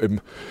 also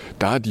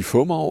da die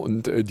Firma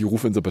und die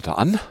rufen sie bitte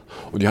an.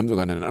 Und die haben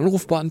sogar einen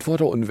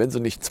Anrufbeantworter und wenn sie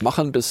nichts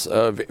machen,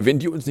 wenn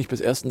die uns nicht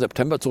bis 1.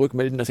 September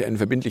zurückmelden, dass sie einen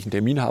verbindlichen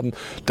Termin haben,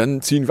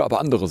 dann ziehen wir aber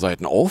andere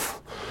Seiten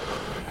auf.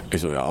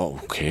 Ich so, ja,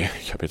 okay,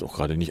 ich habe jetzt auch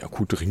gerade nicht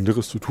akut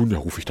Dringenderes zu tun, da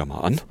rufe ich da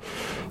mal an.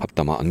 Hab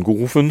da mal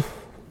angerufen.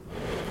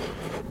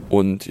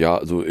 Und ja,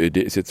 also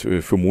der ist jetzt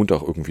für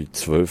Montag irgendwie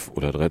 12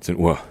 oder 13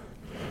 Uhr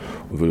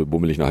und würde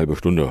bummelig eine halbe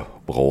Stunde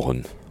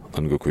brauchen,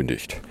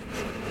 angekündigt.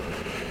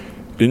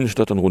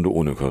 Innenstadt dann Runde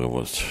ohne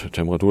Currywurst.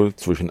 Temperatur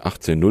zwischen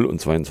 18,0 und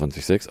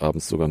 22,6,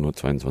 abends sogar nur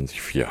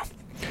 22,4.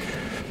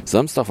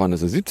 Samstag waren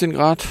es 17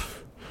 Grad.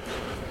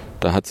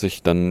 Da hat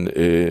sich dann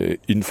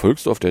in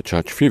Volksdorf der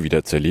Charge 4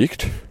 wieder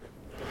zerlegt.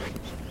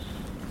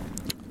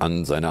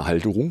 An seiner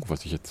Halterung,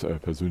 was ich jetzt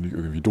persönlich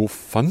irgendwie doof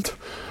fand,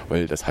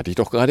 weil das hatte ich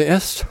doch gerade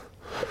erst.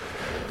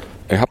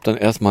 Ich habe dann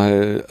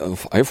erstmal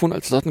auf iPhone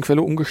als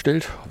Datenquelle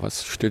umgestellt.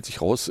 Was stellt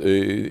sich raus,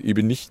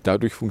 eben nicht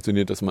dadurch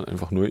funktioniert, dass man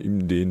einfach nur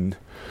ihm den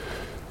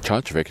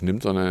Charge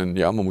wegnimmt, sondern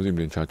ja, man muss ihm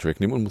den Charge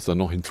wegnehmen und muss dann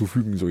noch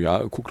hinzufügen, so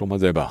ja, guck doch mal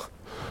selber.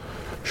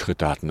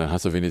 Schrittdaten, dann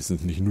hast du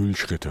wenigstens nicht 0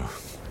 Schritte.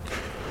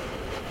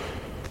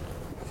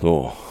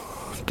 So,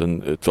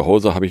 dann zu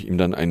Hause habe ich ihm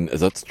dann einen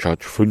Ersatz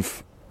Charge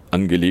 5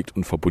 angelegt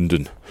und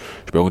verbunden.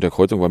 Sperrung der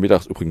Kreuzung war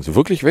mittags übrigens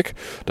wirklich weg.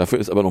 Dafür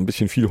ist aber noch ein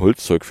bisschen viel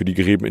Holzzeug für die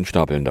Gräben in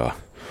Stapeln da.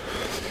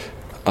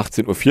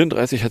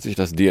 18.34 Uhr hat sich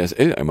das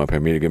DSL einmal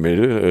per Mail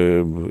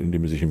gemeldet,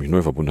 indem es sich nämlich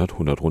neu verbunden hat.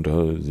 100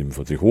 runter,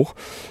 47 hoch.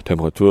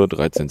 Temperatur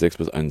 13,6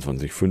 bis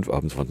 21,5.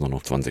 Abends waren es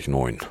noch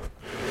 20,9.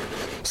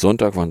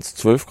 Sonntag waren es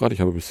 12 Grad.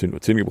 Ich habe bis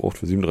 10.10 Uhr gebraucht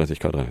für 37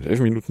 Grad,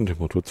 311 Minuten.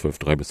 Temperatur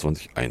 12,3 bis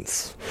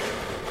 20,1.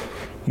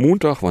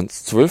 Montag waren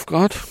es 12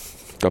 Grad.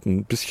 Gab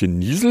ein bisschen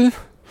Niesel.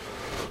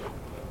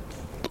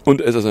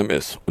 Und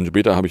SSMS. Und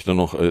später habe ich dann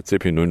noch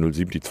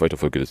CP907, die zweite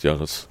Folge des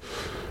Jahres,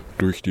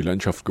 durch die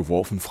Landschaft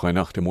geworfen, frei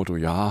nach dem Motto,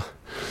 ja,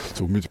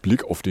 so mit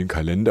Blick auf den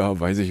Kalender,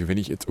 weiß ich, wenn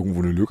ich jetzt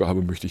irgendwo eine Lücke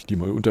habe, möchte ich die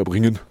mal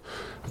unterbringen.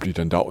 Habe die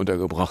dann da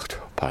untergebracht.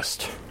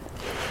 Passt.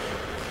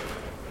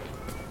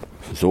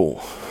 So.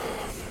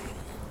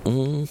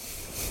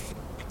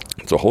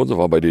 Zu Hause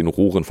war bei den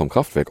Rohren vom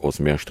Kraftwerk aus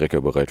mehr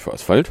Strecke bereit für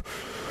Asphalt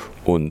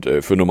und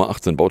für Nummer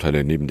 18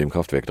 Bauteile neben dem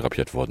Kraftwerk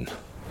drapiert worden.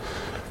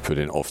 Für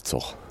den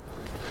Aufzug.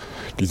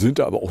 Die sind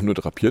da aber auch nur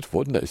drapiert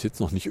worden. Da ist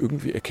jetzt noch nicht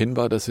irgendwie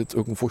erkennbar, dass jetzt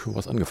irgendwo schon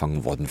was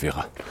angefangen worden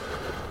wäre.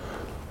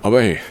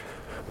 Aber hey,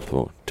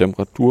 so,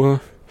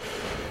 Temperatur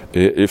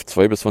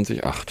 11,2 bis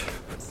 20,8.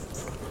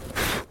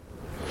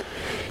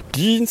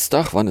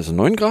 Dienstag waren es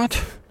 9 Grad.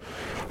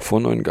 Vor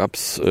 9 gab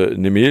es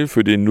eine Mail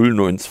für den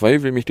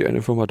 092, will mich die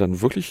eine Firma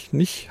dann wirklich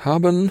nicht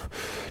haben.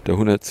 Der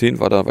 110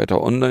 war da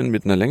weiter online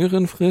mit einer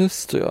längeren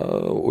Frist. Ja,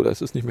 oder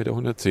es ist nicht mehr der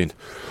 110.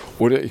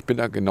 Oder ich bin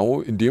da genau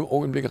in dem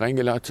Augenblick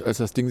reingelatscht, als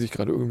das Ding sich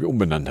gerade irgendwie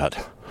umbenannt hat.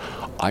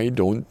 I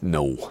don't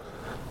know.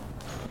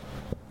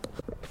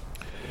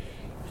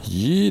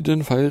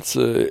 Jedenfalls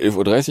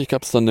 11.30 Uhr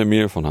gab es dann eine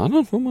Mail von einer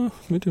anderen Firma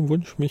mit dem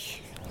Wunsch,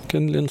 mich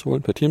kennenlernen zu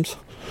wollen per Teams.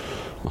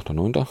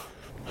 8.9. Ja,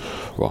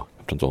 ich habe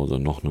dann zu Hause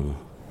noch eine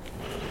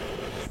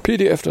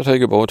PDF-Datei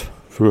gebaut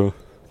für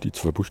die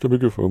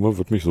 2-buchstabige Firma,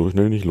 wird mich so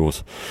schnell nicht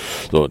los.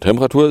 So,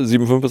 Temperatur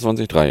 7,5 bis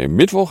 20,3.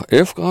 Mittwoch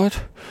 11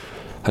 Grad.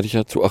 Hatte ich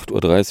ja zu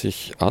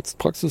 8.30 Uhr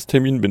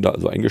Arztpraxistermin, bin da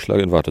also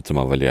eingeschlagen im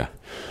Wartezimmer, weil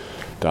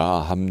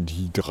da haben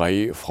die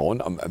 3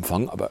 Frauen am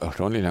Empfang aber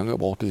erstaunlich lange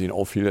gebraucht, bis ihnen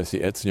auffiel, dass die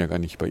Ärztin ja gar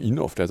nicht bei ihnen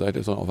auf der Seite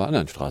ist, sondern auf der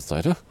anderen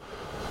Straßenseite.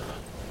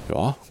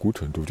 Ja,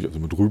 gut, dann durfte ich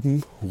also mit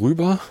drüben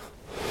rüber.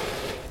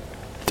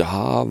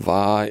 Da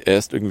war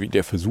erst irgendwie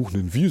der Versuch,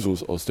 einen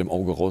Visus aus dem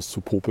Auge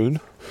rauszupopeln.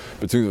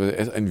 Beziehungsweise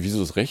erst ein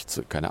Visus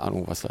rechts. Keine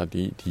Ahnung, was da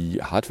die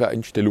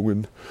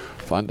Hardware-Einstellungen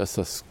waren, dass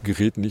das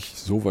Gerät nicht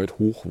so weit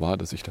hoch war,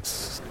 dass ich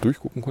das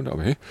durchgucken konnte.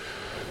 Aber hey,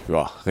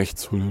 ja,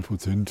 rechts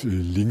 100%,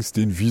 links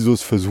den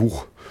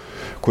Visus-Versuch.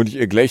 Konnte ich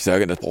ihr gleich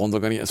sagen, das brauchen sie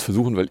gar nicht erst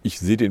versuchen, weil ich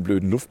sehe den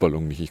blöden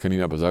Luftballon nicht. Ich kann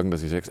Ihnen aber sagen,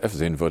 dass ich 6F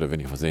sehen würde, wenn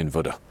ich was sehen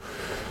würde.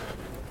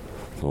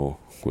 So.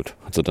 Gut,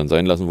 hat sie dann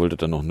sein lassen, wollte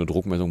dann noch eine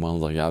Druckmessung machen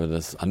und sagt, ja,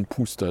 das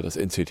Anpuster, das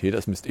NCT,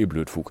 das misst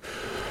Blödfug.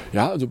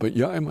 Ja, also bei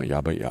ihr einmal,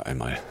 ja, bei ihr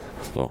einmal.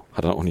 So,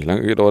 hat dann auch nicht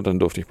lange gedauert, dann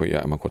durfte ich bei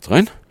ihr einmal kurz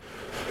rein.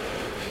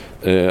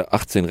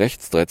 18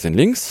 rechts, 13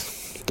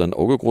 links, dann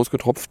Auge groß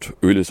getropft,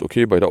 Öl ist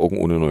okay, beide Augen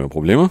ohne neue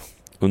Probleme.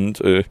 Und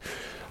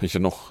habe ich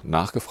dann noch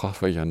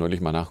nachgefragt, weil ich ja neulich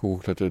mal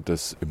nachgeguckt hatte,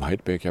 dass im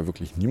Heidberg ja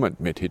wirklich niemand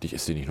mehr tätig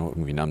ist, den ich noch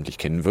irgendwie namentlich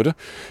kennen würde.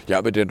 Ja,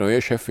 aber der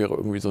neue Chef wäre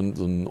irgendwie so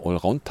ein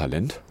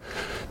Allround-Talent.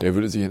 Der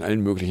würde sich in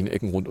allen möglichen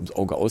Ecken rund ums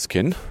Auge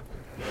auskennen.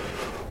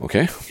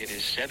 Okay.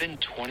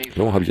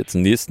 So, habe ich jetzt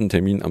den nächsten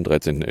Termin am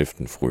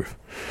 13.11. früh.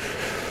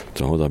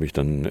 Zu Hause habe ich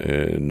dann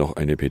noch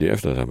eine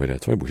PDF-Datei bei der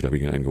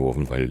 2-buchstabigen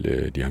eingeworfen,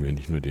 weil die haben ja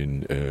nicht nur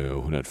den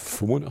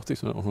 185,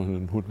 sondern auch noch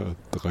den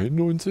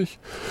 193.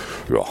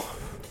 Ja.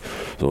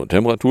 So,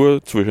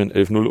 Temperatur zwischen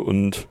 11,0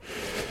 und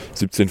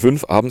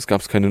 17,5. Abends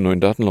gab es keine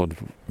neuen Daten. Laut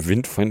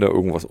Windfinder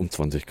irgendwas um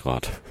 20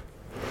 Grad.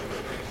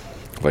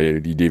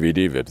 Weil die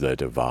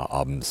DWD-Webseite war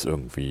abends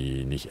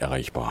irgendwie nicht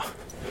erreichbar.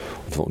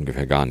 Und zwar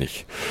ungefähr gar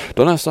nicht.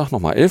 Donnerstag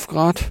nochmal 11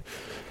 Grad.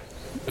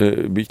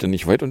 Bin ich dann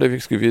nicht weit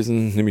unterwegs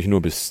gewesen, nämlich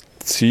nur bis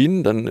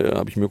 10. Dann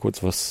habe ich mir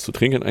kurz was zu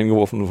trinken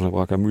eingeworfen und von der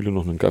Braker Mühle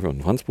noch einen Kaffee und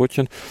ein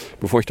Franzbrötchen,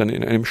 bevor ich dann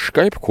in einem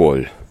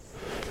Skype-Call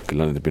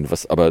gelandet bin.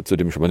 Was aber zu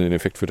dem spannenden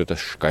Effekt führte, dass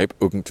Skype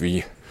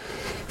irgendwie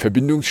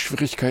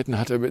Verbindungsschwierigkeiten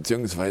hatte,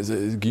 beziehungsweise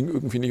es ging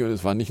irgendwie nicht. Und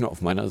es war nicht nur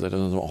auf meiner Seite,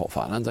 sondern auch auf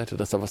der anderen Seite,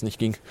 dass da was nicht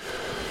ging.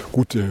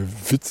 Gut, der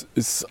Witz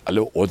ist,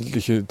 alle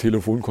ordentliche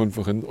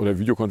Telefonkonferenz- oder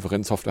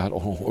Videokonferenzsoftware hat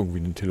auch noch irgendwie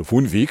einen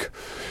Telefonweg.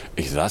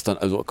 Ich saß dann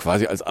also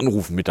quasi als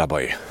Anruf mit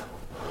dabei.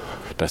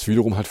 Das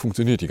wiederum hat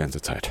funktioniert die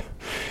ganze Zeit.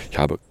 Ich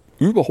habe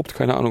überhaupt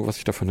keine Ahnung, was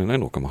ich da für einen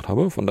Eindruck gemacht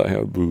habe. Von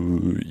daher,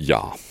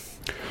 ja,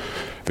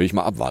 will ich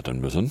mal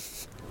abwarten müssen.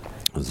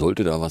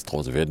 Sollte da was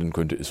draus werden,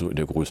 könnte es so in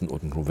der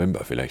Größenordnung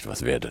November vielleicht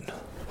was werden.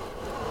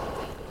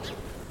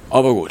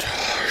 Aber gut,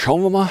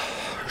 schauen wir mal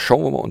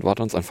und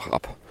warten uns einfach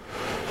ab.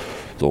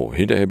 So,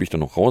 hinterher bin ich dann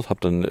noch raus, habe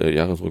dann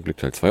Jahresrückblick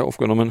Teil 2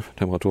 aufgenommen.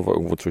 Temperatur war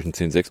irgendwo zwischen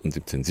 10,6 und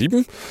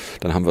 17,7.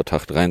 Dann haben wir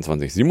Tag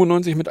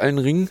 23,97 mit allen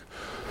Ringen.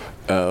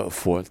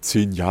 Vor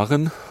 10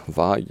 Jahren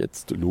war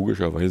jetzt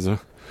logischerweise,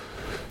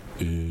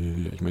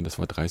 ich meine, das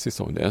war 30.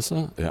 und 1.,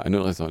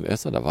 31. und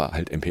 1., da war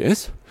halt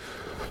MPS.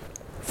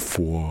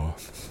 Vor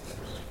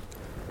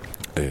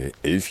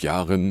 11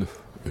 Jahren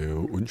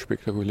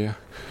unspektakulär.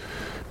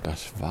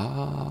 Das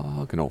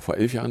war, genau, vor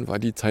 11 Jahren war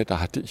die Zeit, da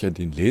hatte ich ja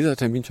den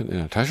Lasertermin schon in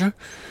der Tasche.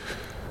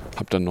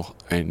 Habe dann noch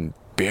ein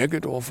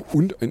Bergedorf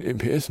und ein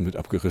MPS mit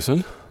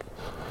abgerissen.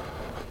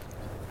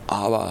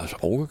 Aber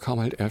das Auge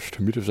kam halt erst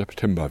Mitte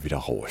September wieder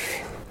raus.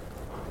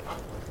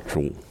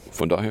 So,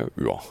 von daher,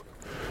 ja.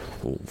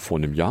 So, vor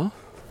einem Jahr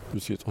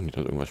wüsste ich jetzt auch nicht,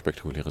 dass irgendwas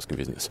Spektakuläres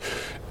gewesen ist.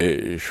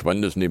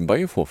 Spannendes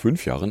nebenbei, vor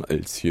 5 Jahren,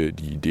 als hier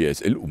die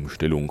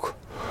DSL-Umstellung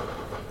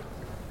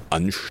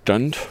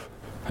anstand,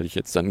 hatte ich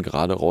jetzt dann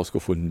gerade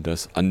rausgefunden,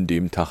 dass an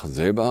dem Tag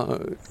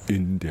selber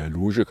in der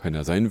Loge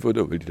keiner sein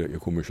würde, weil die da ihr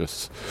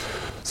komisches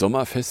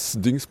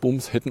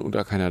Sommerfest-Dingsbums hätten und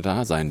da keiner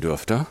da sein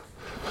dürfte.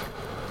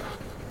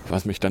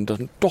 Was mich dann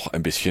doch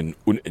ein bisschen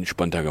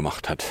unentspannter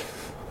gemacht hat.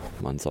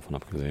 Man ist davon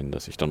abgesehen,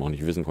 dass ich dann noch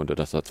nicht wissen konnte,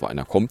 dass da zwar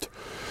einer kommt,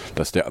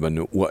 dass der aber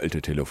eine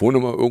uralte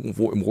Telefonnummer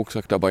irgendwo im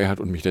Rucksack dabei hat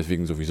und mich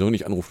deswegen sowieso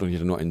nicht anruft und ich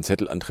dann nur einen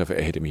Zettel antreffe,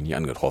 er hätte mich nie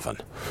angetroffen.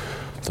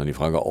 Dass dann die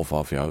Frage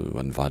aufwarf, ja,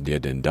 wann war der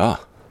denn da?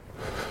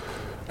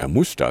 Er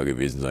muss da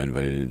gewesen sein,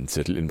 weil einen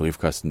Zettel in den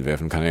Briefkasten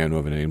werfen kann er ja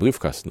nur, wenn er den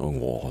Briefkasten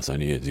irgendwo auch aus seiner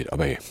Nähe sieht.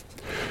 Aber hey,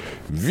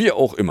 wie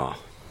auch immer.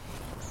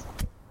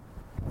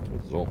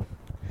 So.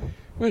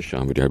 Ich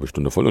habe die halbe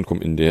Stunde voll und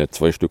komme in der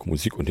 2 Stück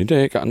Musik und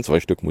Hinterhecke an. 2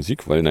 Stück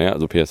Musik, weil naja,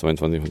 also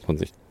PS22 von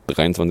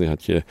 2023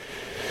 hat hier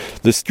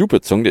The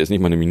Stupid Song, der ist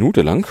nicht mal eine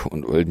Minute lang.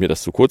 Und weil mir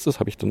das zu kurz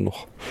ist, habe ich dann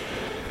noch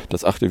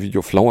das 8.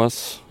 Video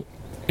Flowers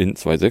in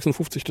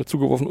 2,56 dazu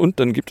geworfen. Und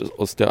dann gibt es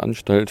aus der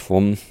Anstalt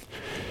vom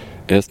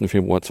 1.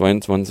 Februar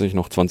 22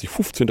 noch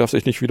 2015, darf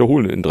sich nicht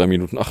wiederholen, in 3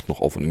 Minuten 8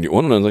 noch auf und in die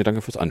Ohren. Und dann sage ich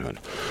danke fürs Anhören.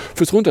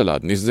 Fürs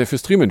Runterladen, nicht so sehr fürs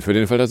Streamen, für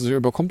den Fall, dass es euch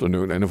überkommt und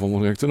irgendeine Form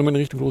von Reaktion in meine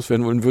Richtung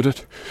loswerden wollen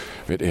würdet.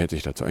 Werdet ihr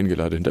herzlich dazu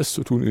eingeladen, das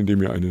zu tun,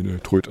 indem ihr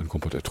eine Tröd an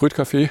ComPod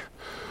Trödcafé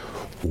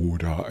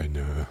oder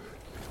eine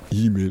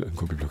E-Mail an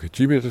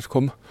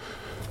compiblog@gmail.com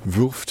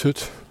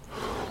wirftet.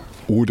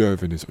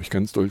 Oder, wenn es euch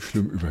ganz doll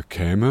schlimm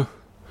überkäme,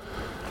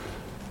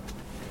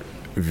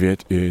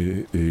 werdet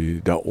ihr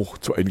da auch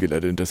zu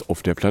eingeladen, das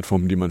auf der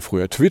Plattform, die man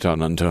früher Twitter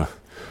nannte,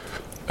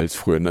 als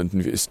früher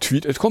nannten wir es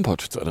tweet@compod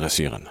zu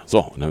adressieren. So,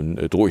 und dann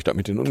drohe ich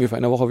damit in ungefähr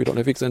einer Woche wieder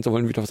unterwegs sein zu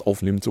wollen, wieder was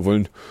aufnehmen zu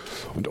wollen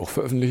und auch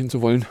veröffentlichen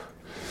zu wollen,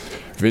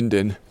 wenn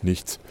denn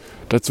nichts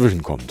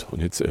dazwischen kommt.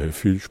 Und jetzt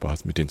viel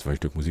Spaß mit den 2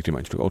 Stück Musik, dem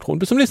 1 Stück Outro und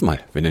bis zum nächsten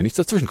Mal, wenn denn nichts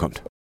dazwischen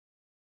kommt.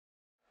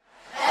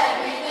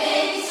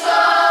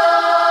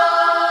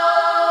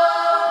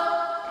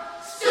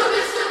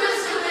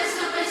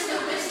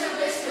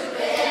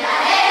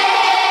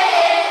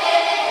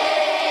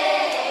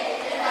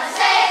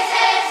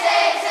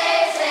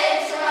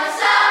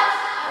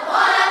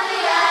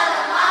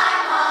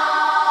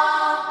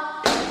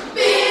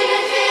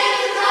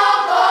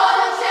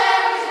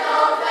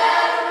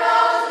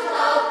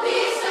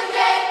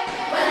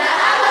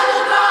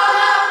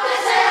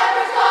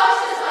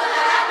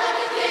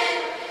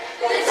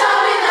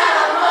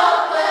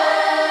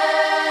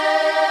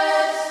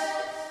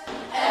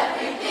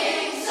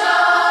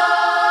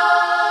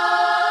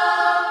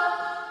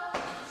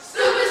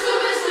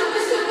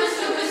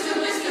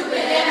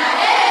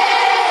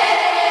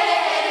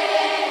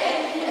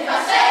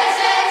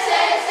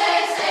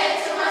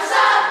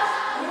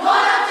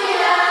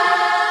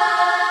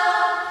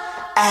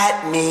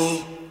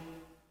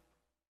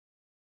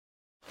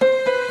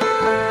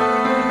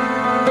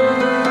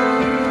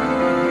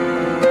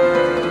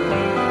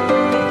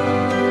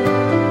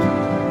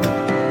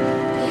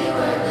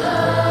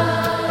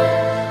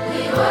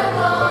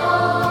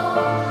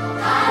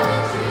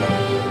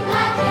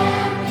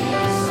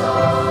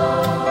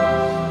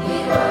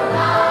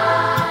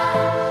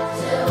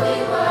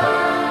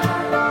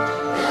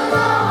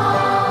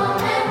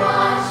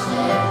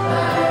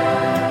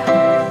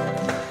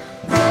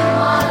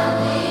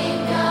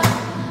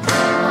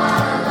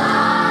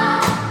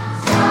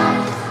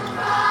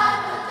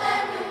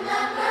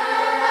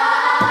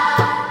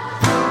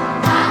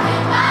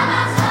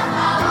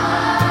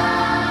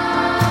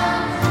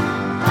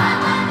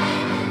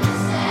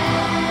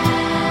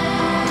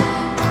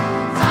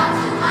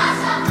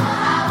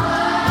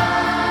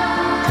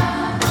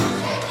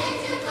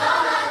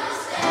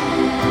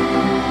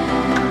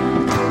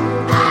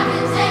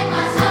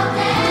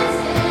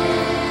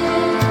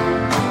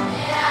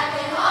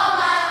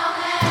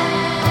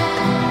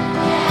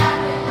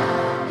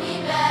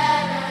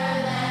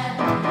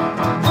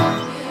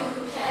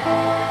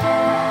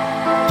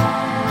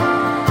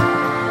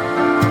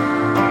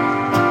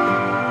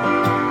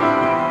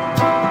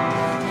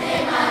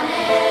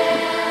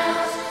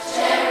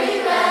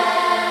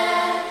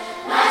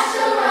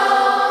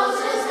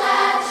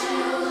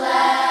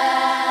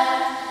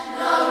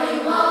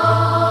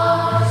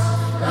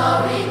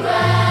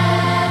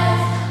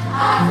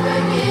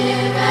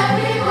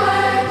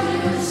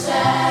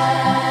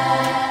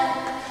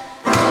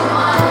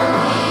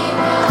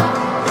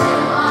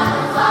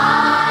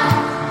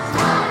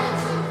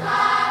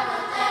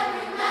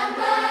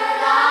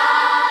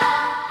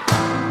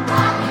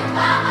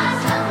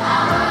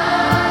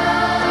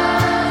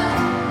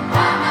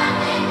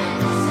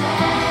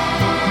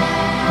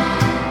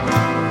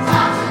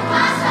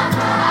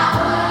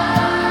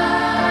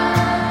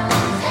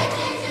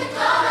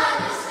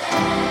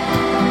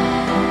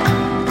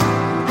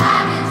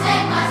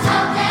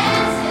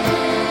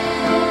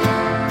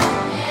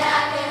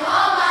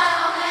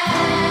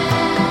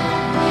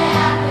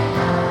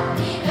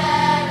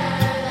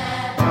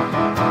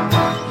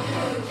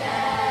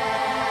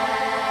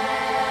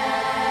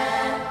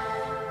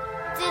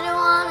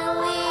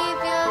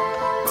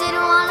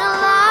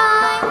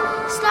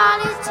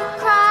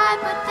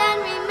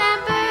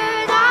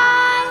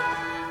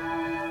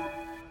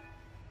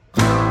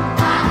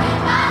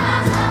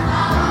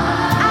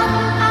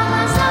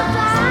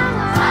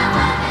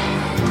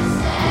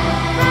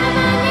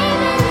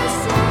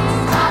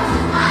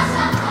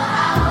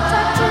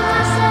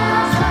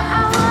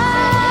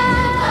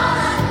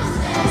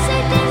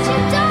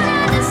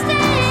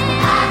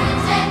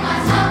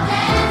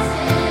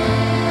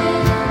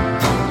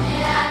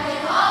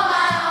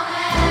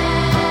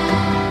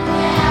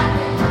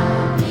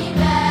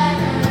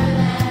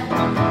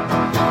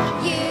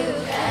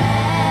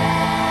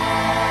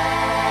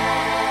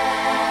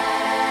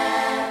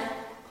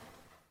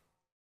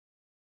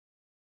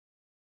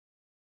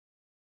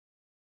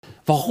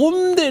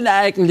 Warum denn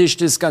eigentlich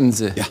das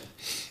Ganze? Ja,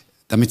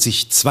 damit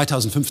sich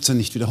 2015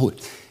 nicht wiederholt.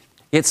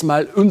 Jetzt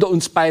mal unter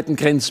uns beiden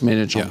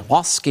Grenzmanagern. Ja.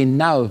 Was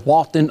genau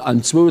war denn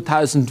an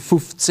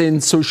 2015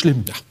 so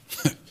schlimm? Ja,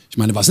 ich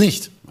meine, was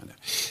nicht?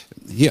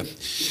 Hier,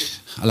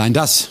 allein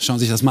das, schauen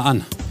Sie sich das mal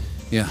an.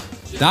 Hier,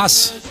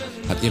 das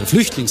hat Ihre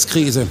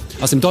Flüchtlingskrise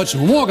aus dem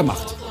deutschen Humor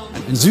gemacht.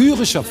 Ein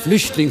syrischer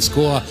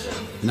Flüchtlingschor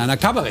in einer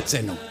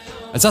Kabarettsendung.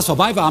 Als das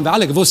vorbei war, haben wir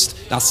alle gewusst,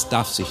 das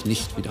darf sich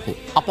nicht wiederholen.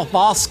 Aber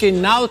was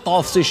genau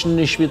darf sich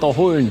nicht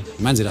wiederholen?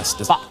 Wie meinen Sie das?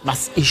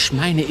 Was ich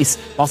meine ist,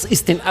 was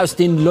ist denn aus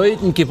den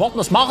Leuten geworden?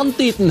 Was machen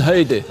die denn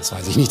heute? Das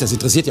weiß ich nicht, das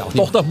interessiert ja auch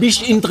nicht. Doch,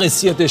 mich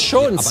interessiert es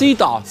schon. Ja,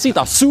 Sie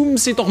da, zoomen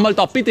Sie doch mal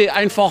da bitte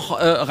einfach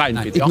rein.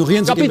 Nein, bitte,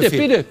 ignorieren Sie ja, den bitte,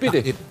 Befehl.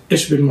 bitte.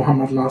 Ich bin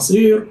Mohammed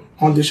Nasir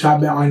und ich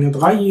habe eine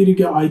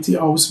 3-jährige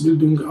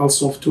IT-Ausbildung als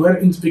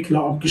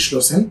Softwareentwickler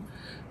abgeschlossen.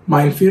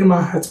 Meine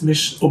Firma hat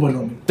mich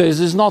übernommen. Das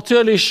ist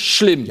natürlich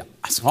schlimm. Ja,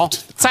 also gut.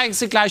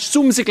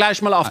 Zoomen Sie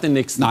gleich mal auf den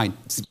nächsten. Nein.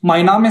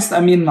 Mein Name ist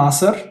Amin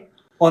Nasser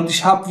und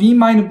ich habe wie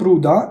mein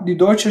Bruder die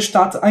deutsche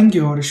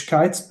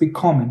Staatsangehörigkeit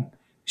bekommen.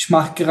 Ich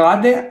mache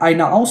gerade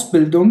eine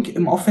Ausbildung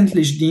im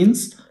öffentlichen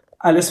Dienst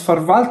als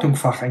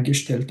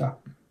Verwaltungsfachangestellter.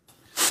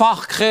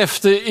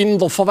 Fachkräfte in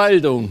der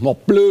Verwaltung, noch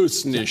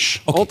bloß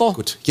nicht, Okay, oder?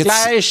 gut. Jetzt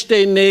Gleich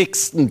den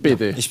nächsten,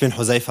 bitte. Ich bin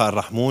Huzaifa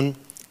Al-Rahmoun.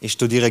 Ich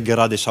studiere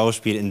gerade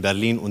Schauspiel in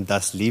Berlin und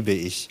das liebe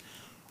ich.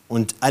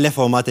 Und alle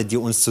Formate, die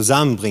uns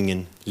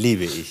zusammenbringen,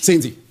 liebe ich.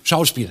 Sehen Sie,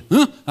 Schauspiel,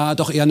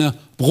 doch eher eine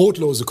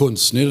brotlose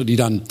Kunst, ne, die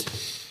dann...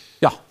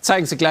 Ja,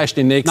 zeigen Sie gleich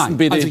den nächsten, Nein,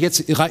 bitte. also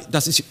jetzt,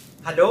 das ist...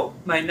 Hallo,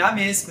 mein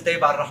Name ist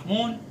Huzaifa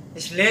Al-Rahmoun.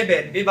 Ich lebe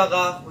in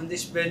Biberach und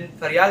ich bin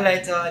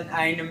Filialleiter in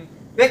einem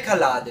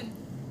Bäckerladen.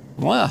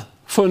 Ja,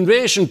 von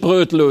welchen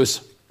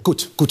brotlos?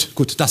 Gut.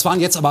 Das waren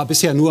jetzt aber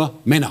bisher nur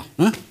Männer.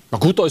 Ne? Na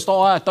gut, da ist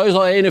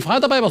eine Frau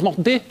dabei. Was macht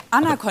denn die?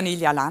 Anna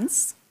Cornelia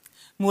Lanz.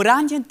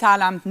 Muranien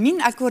Talam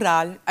min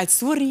al-Kural,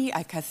 al-Suri,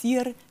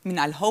 al-Kathir, min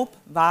al-Hope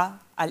war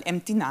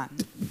al-Emtinan.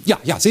 Ja,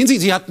 sehen Sie,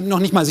 Sie hatten noch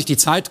nicht mal sich die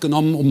Zeit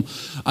genommen, um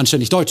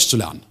anständig Deutsch zu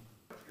lernen.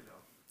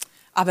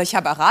 Aber ich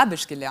habe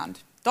Arabisch gelernt.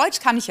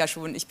 Deutsch kann ich ja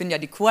schon, ich bin ja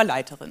die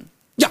Chorleiterin.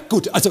 Ja,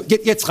 gut, also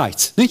jetzt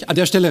reicht's, nicht? An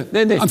der Stelle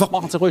Nee, einfach...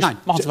 machen Sie ruhig. Nein,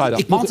 machen Sie weiter.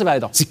 Machen Sie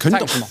weiter. Sie können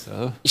doch...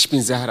 Ja. Ich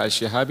bin Zahar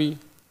Al-Shahabi.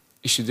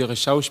 Ich studiere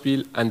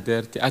Schauspiel an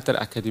der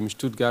Theaterakademie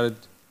Stuttgart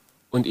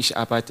und ich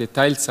arbeite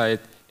Teilzeit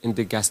in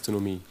der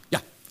Gastronomie. Ja,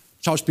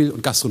 Schauspiel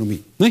und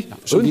Gastronomie. Ne? Ja,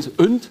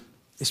 Und?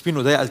 Ich bin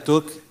Uday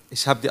Al-Turk.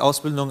 Ich habe die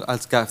Ausbildung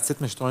als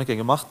Kfz-Mechatroniker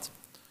gemacht.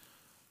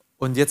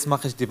 Und jetzt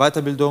mache ich die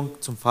Weiterbildung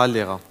zum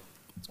Fahrlehrer.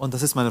 Und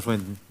das ist meine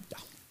Freundin. Ja.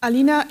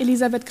 Alina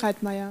Elisabeth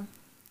Kreitmeier.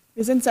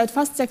 Wir sind seit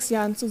fast 6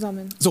 Jahren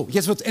zusammen. So,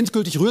 jetzt wird es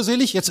endgültig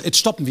rührselig. Jetzt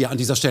stoppen wir an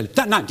dieser Stelle.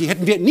 Nein, die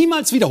hätten wir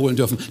niemals wiederholen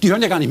dürfen. Die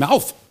hören ja gar nicht mehr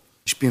auf.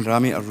 Ich bin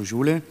Rami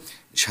Arujule.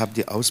 Ich habe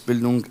die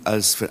Ausbildung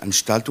als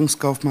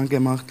Veranstaltungskaufmann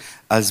gemacht,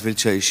 als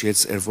welcher ich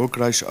jetzt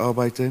erfolgreich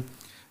arbeite.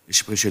 Ich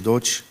spreche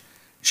Deutsch.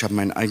 Ich habe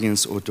mein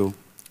eigenes Auto.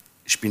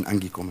 Ich bin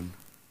angekommen.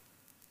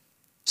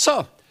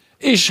 So,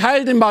 ich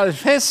halte mal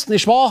fest,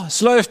 nicht wahr?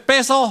 Es läuft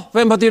besser,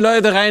 wenn wir die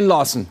Leute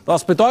reinlassen.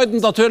 Das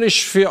bedeutet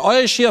natürlich für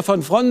euch hier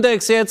von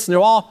Frontex jetzt, nicht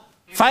wahr?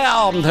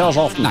 Feierabend,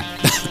 Herrschaften. Nein,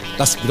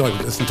 das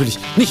bedeutet es natürlich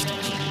nicht.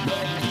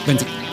 Wenn Sie